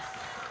foul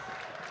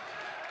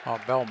on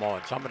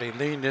Belmont. Somebody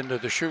leaned into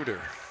the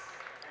shooter.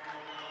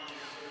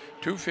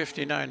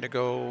 2:59 to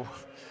go.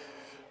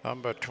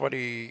 Number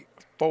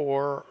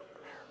 24,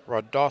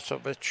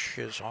 Radosevich,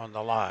 is on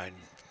the line.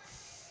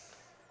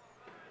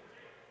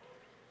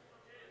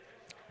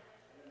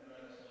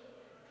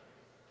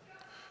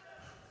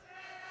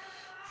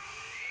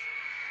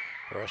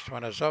 First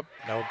one is up,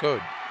 no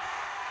good.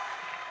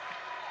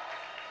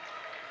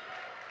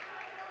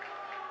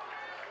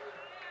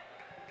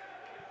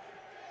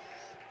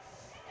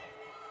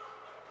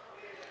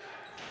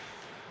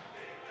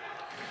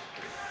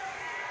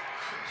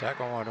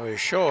 Second one was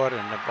short,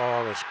 and the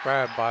ball is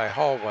grabbed by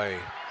Hallway.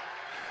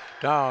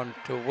 Down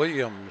to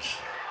Williams.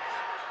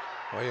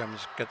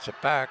 Williams gets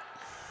it back.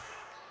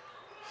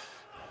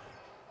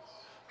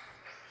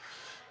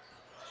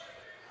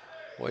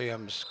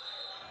 Williams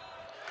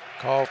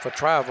call for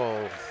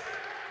travel.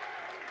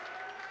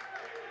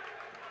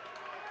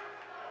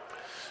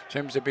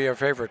 Seems to be a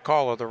favorite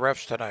call of the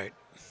refs tonight.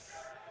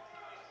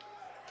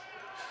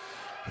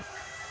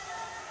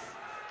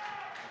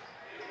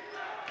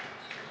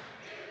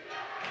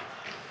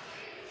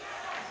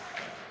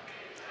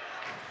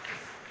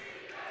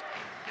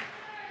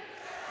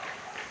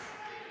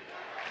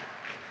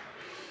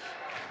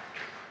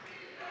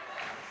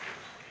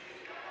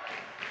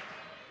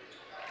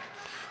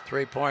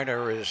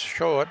 Three-pointer is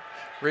short.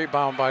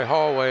 Rebound by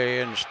Hallway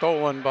and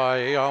stolen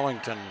by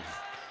Arlington.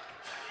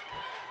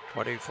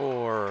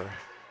 24.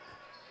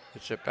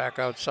 Gets it back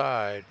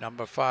outside.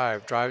 Number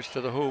 5 drives to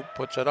the hoop,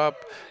 puts it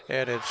up,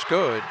 and it's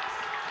good.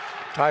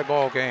 Tie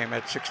ball game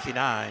at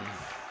 69.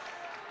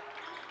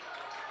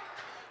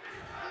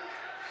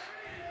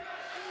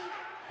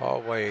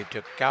 Hallway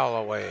to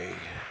Galloway.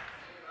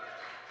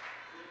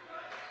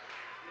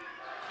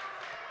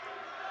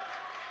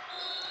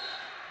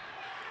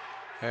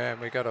 And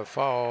we got a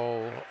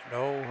foul.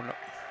 No.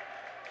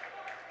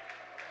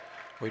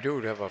 We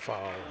do have a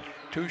foul.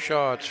 2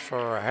 shots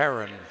for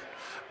Heron.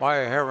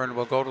 Maya Heron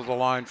will go to the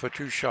line for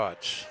 2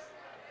 shots.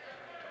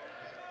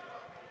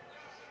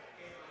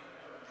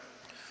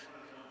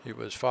 He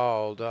was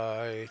fouled,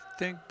 I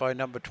think, by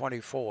number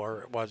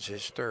 24. It was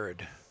his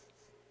 3rd.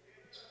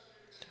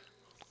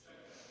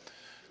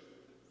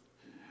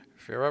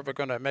 If you're ever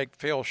going to make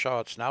field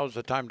shots, now's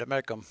the time to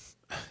make them.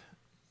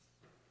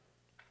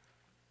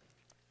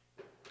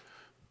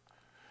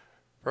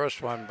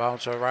 First one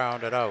bounce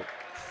around and out.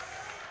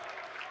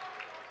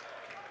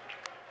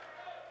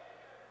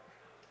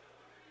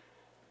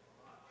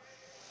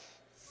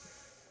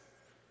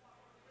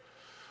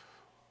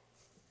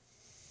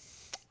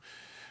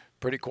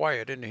 Pretty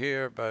quiet in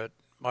here, but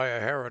Maya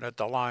Heron at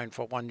the line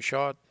for one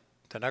shot.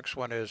 The next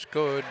one is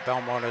good.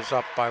 Belmont is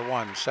up by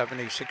one,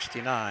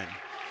 70-69.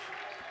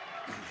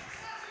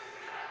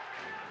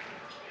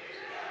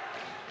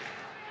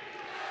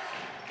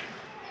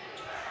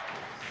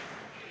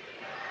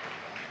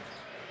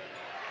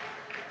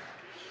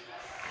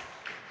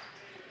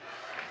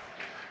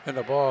 And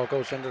the ball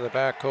goes into the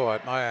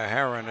backcourt. Maya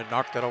Heron had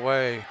knocked it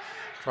away.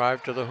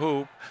 Drive to the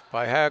hoop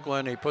by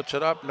Hagelin. He puts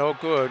it up. No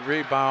good.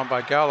 Rebound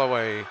by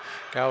Galloway.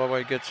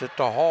 Galloway gets it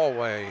to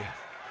Hallway.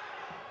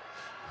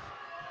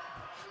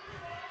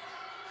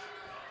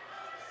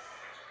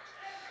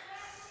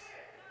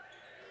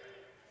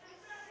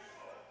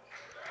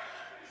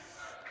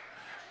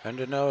 And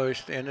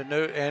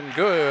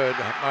good.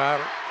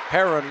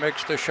 Heron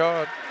makes the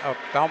shot.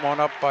 Belmont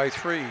up by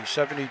 3,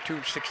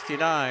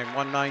 72-69,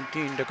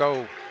 1:19 to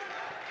go.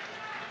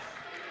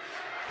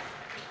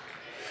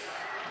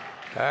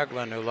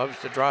 Hagelin, who loves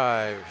to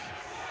drive.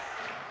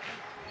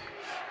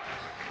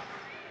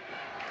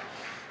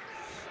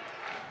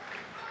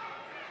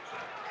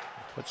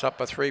 Puts up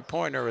a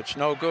three-pointer. It's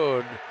no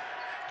good.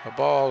 The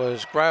ball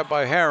is grabbed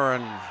by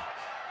Heron.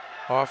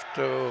 Off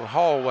to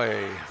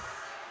Hallway.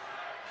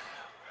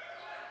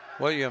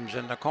 Williams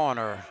in the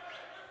corner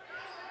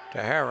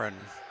to Heron.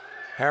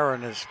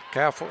 Heron is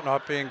careful,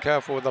 not being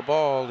careful with the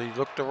ball. He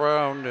looked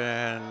around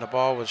and the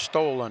ball was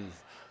stolen.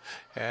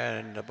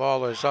 And the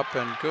ball is up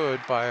and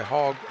good by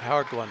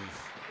Hagelin.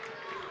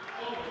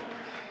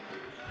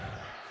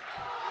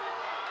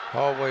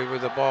 Hallway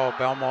with the ball,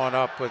 Belmont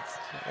up with,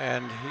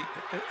 and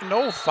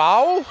no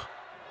foul?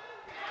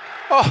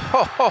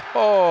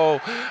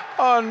 Oh,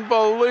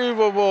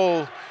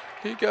 unbelievable.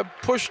 He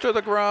got pushed to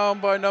the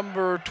ground by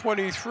number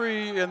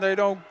 23 and they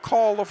don't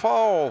call the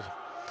foul.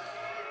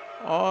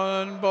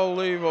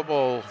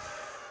 Unbelievable.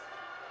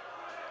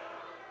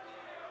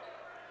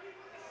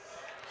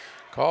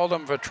 Called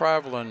him for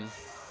traveling.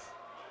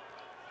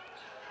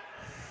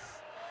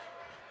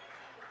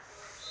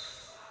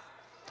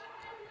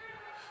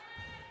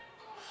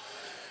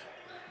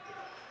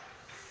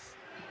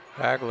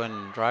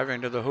 Hagelin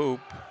driving to the hoop.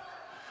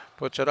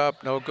 Puts it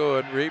up, no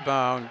good.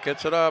 Rebound,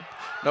 gets it up,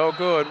 no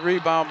good.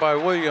 Rebound by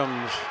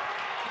Williams.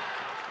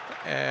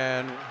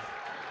 And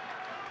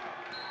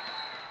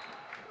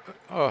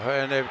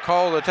they've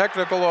called a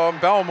technical on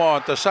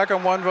Belmont, the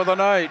second one for the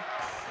night.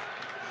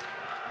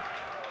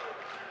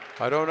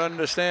 I don't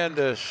understand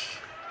this.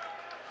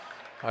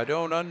 I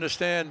don't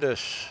understand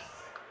this.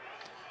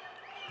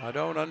 I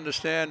don't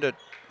understand it.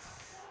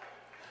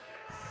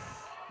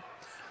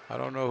 I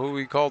don't know who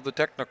he called the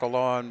technical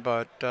on,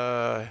 but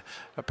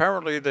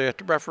apparently the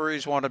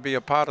referees want to be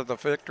a part of the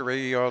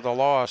victory or the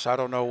loss. I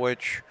don't know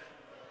which.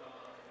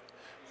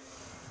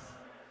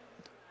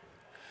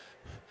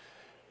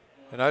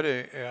 And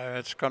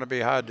it's going to be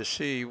hard to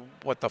see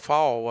what the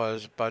foul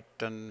was, but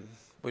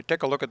we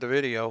take a look at the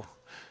video.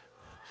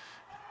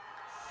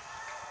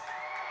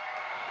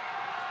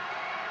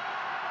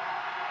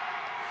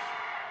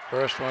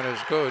 First one is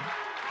good.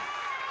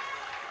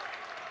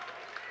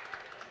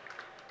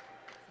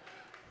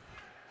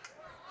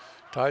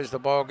 Ties the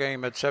ball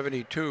game at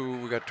 72.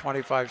 We got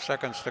 25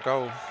 seconds to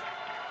go.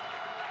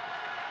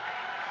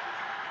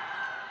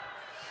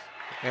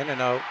 In and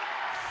out.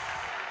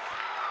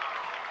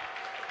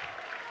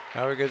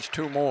 Now he gets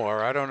 2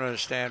 more. I don't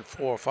understand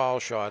 4 foul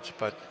shots,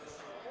 but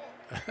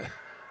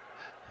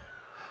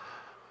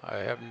I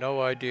have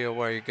no idea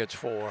why he gets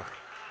 4.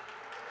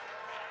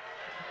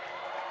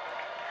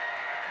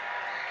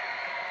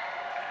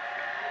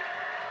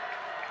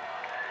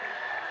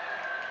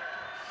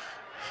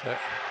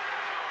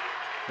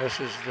 This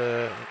is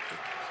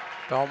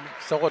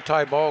still a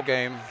tie ball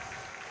game.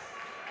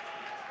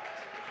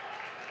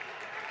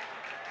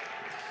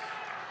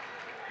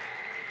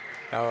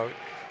 Now,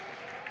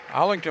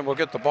 Arlington will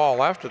get the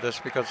ball after this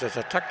because it's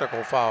a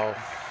technical foul.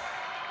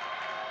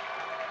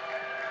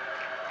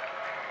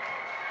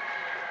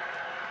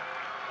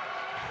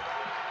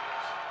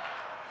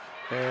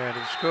 And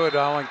it's good.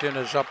 Arlington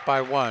is up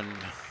by 1.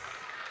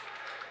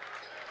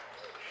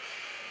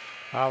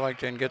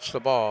 Arlington gets the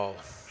ball.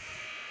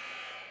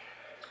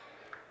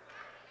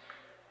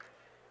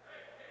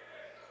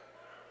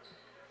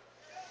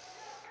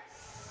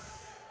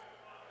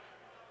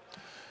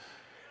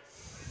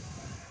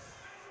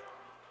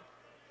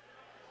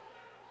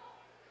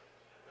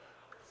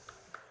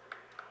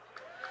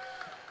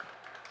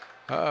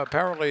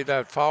 Apparently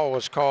that foul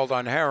was called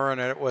on Heron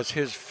and it was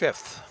his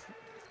 5th.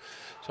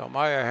 So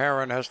Maya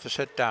Heron has to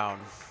sit down.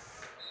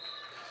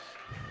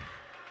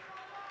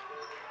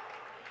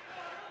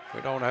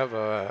 We don't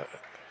have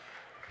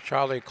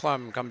Charlie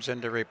Clem comes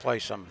in to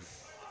replace him.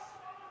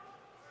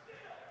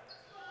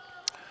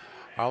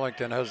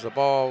 Arlington has the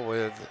ball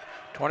with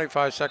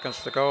 25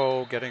 seconds to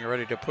go, getting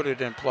ready to put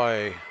it in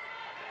play.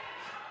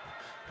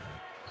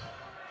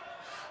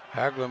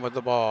 Haglin with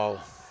the ball.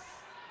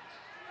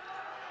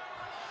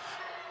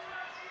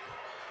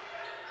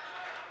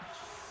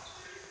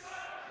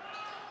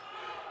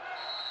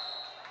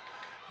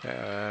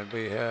 And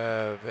we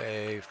have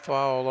a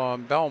foul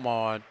on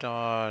Belmont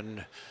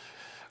on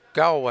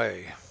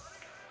Galway.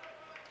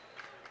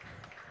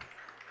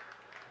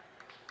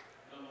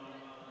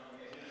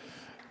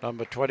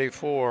 Number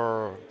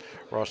 24,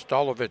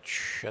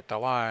 Rostolovich at the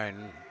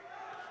line.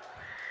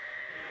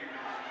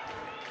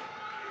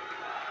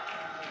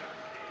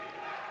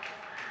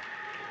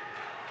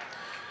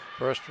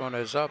 First one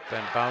is up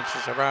and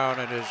bounces around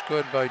and is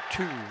good by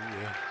 2.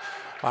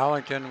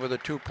 Arlington with a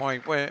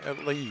 2-point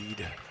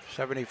lead,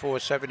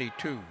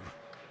 74-72.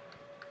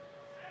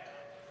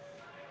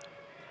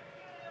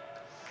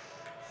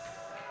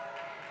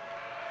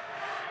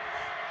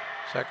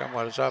 Second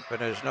one is up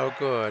and is no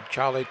good.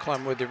 Charlie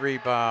Clem with the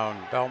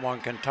rebound.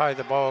 Belmont can tie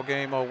the ball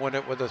game or win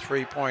it with a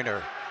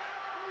 3-pointer.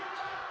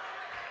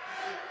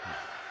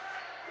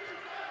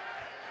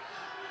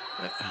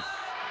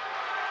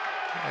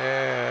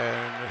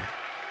 And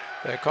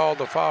they called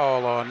the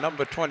foul on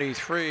number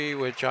 23,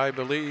 which I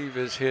believe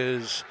is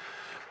his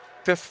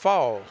 5th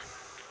foul.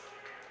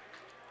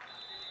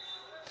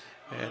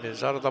 And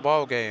is out of the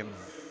ball game.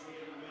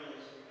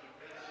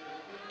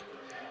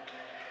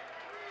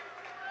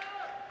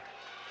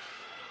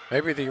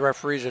 Maybe the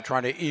referees are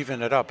trying to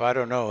even it up. I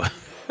don't know.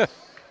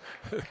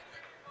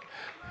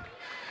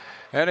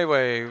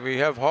 Anyway, we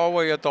have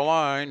Hallway at the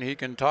line. He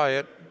can tie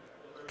it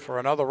for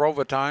another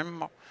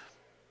overtime.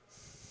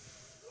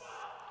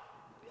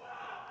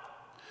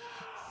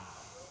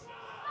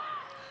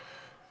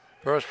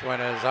 First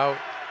one is out.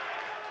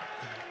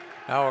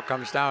 Now it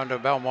comes down to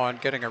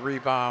Belmont getting a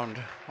rebound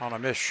on a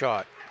missed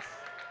shot.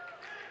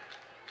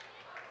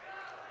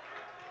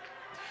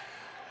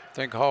 I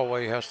think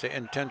Hallway has to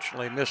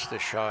intentionally miss the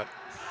shot.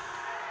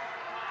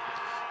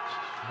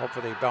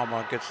 Hopefully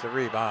Belmont gets the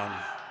rebound.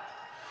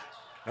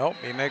 Nope,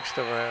 he makes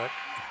the red.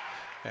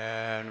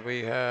 And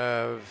we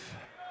have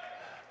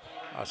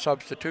a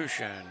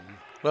substitution.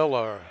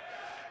 Liller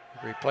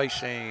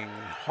replacing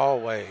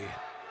Hallway.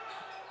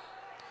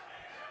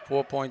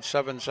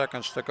 4.7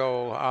 seconds to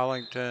go.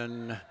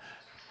 Arlington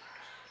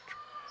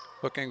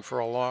looking for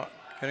a lot,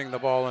 getting the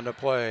ball into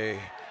play.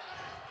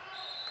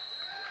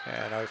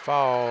 And a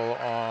foul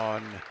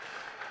on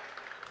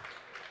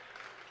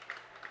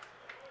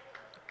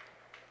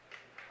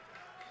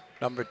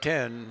number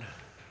 10,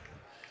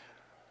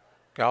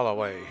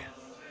 Galloway.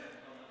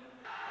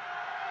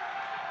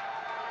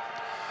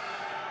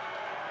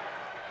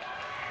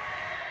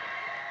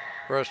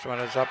 First one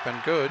is up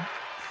and good.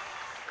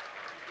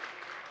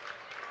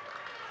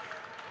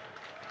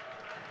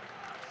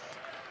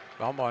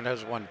 Belmont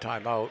has one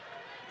timeout.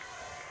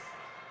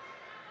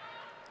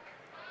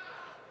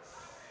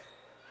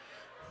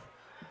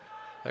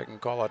 They can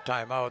call a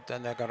timeout,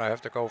 then they're going to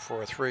have to go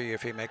for a 3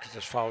 if he makes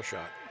this foul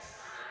shot.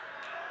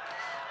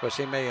 Because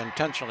he may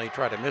intentionally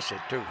try to miss it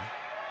too.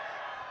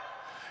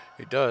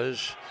 He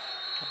does,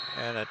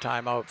 and a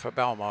timeout for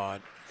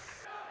Belmont.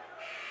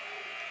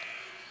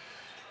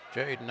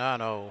 Jaden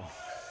Ano.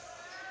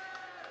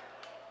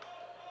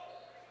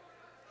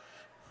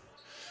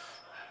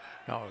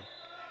 No,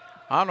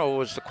 Ano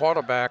was the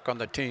quarterback on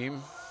the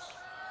team.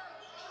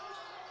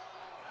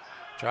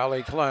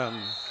 Charlie Clem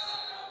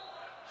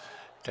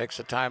takes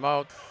a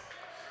timeout.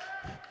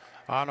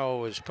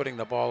 Ano is putting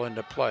the ball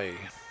into play.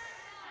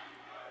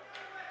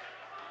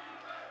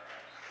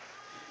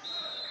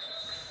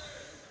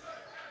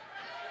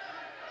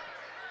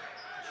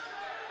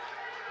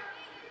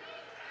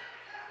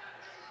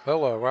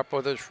 Miller up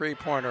with his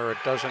 3-pointer. It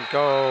doesn't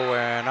go,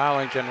 and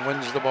Arlington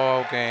wins the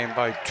ball game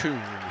by 2.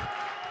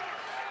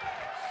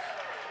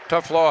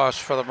 Tough loss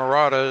for the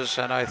Marauders,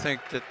 and I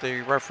think that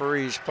the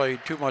referees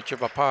played too much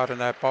of a part in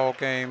that ball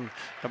game,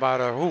 no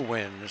matter who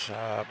wins.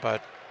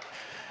 But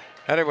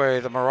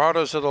anyway, the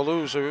Marauders are the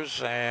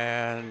losers,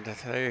 and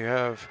they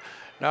have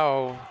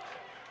now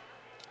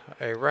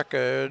a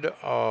record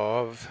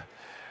of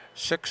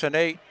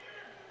 6-8.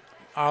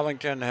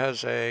 Arlington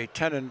has a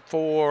 10-4,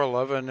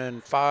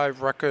 11-5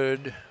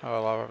 record.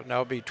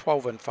 Now be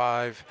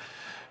 12-5.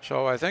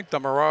 So I think the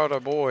Marauder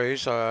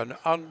boys are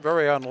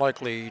very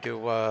unlikely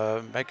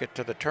to make it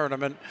to the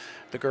tournament.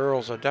 The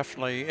girls are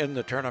definitely in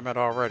the tournament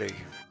already.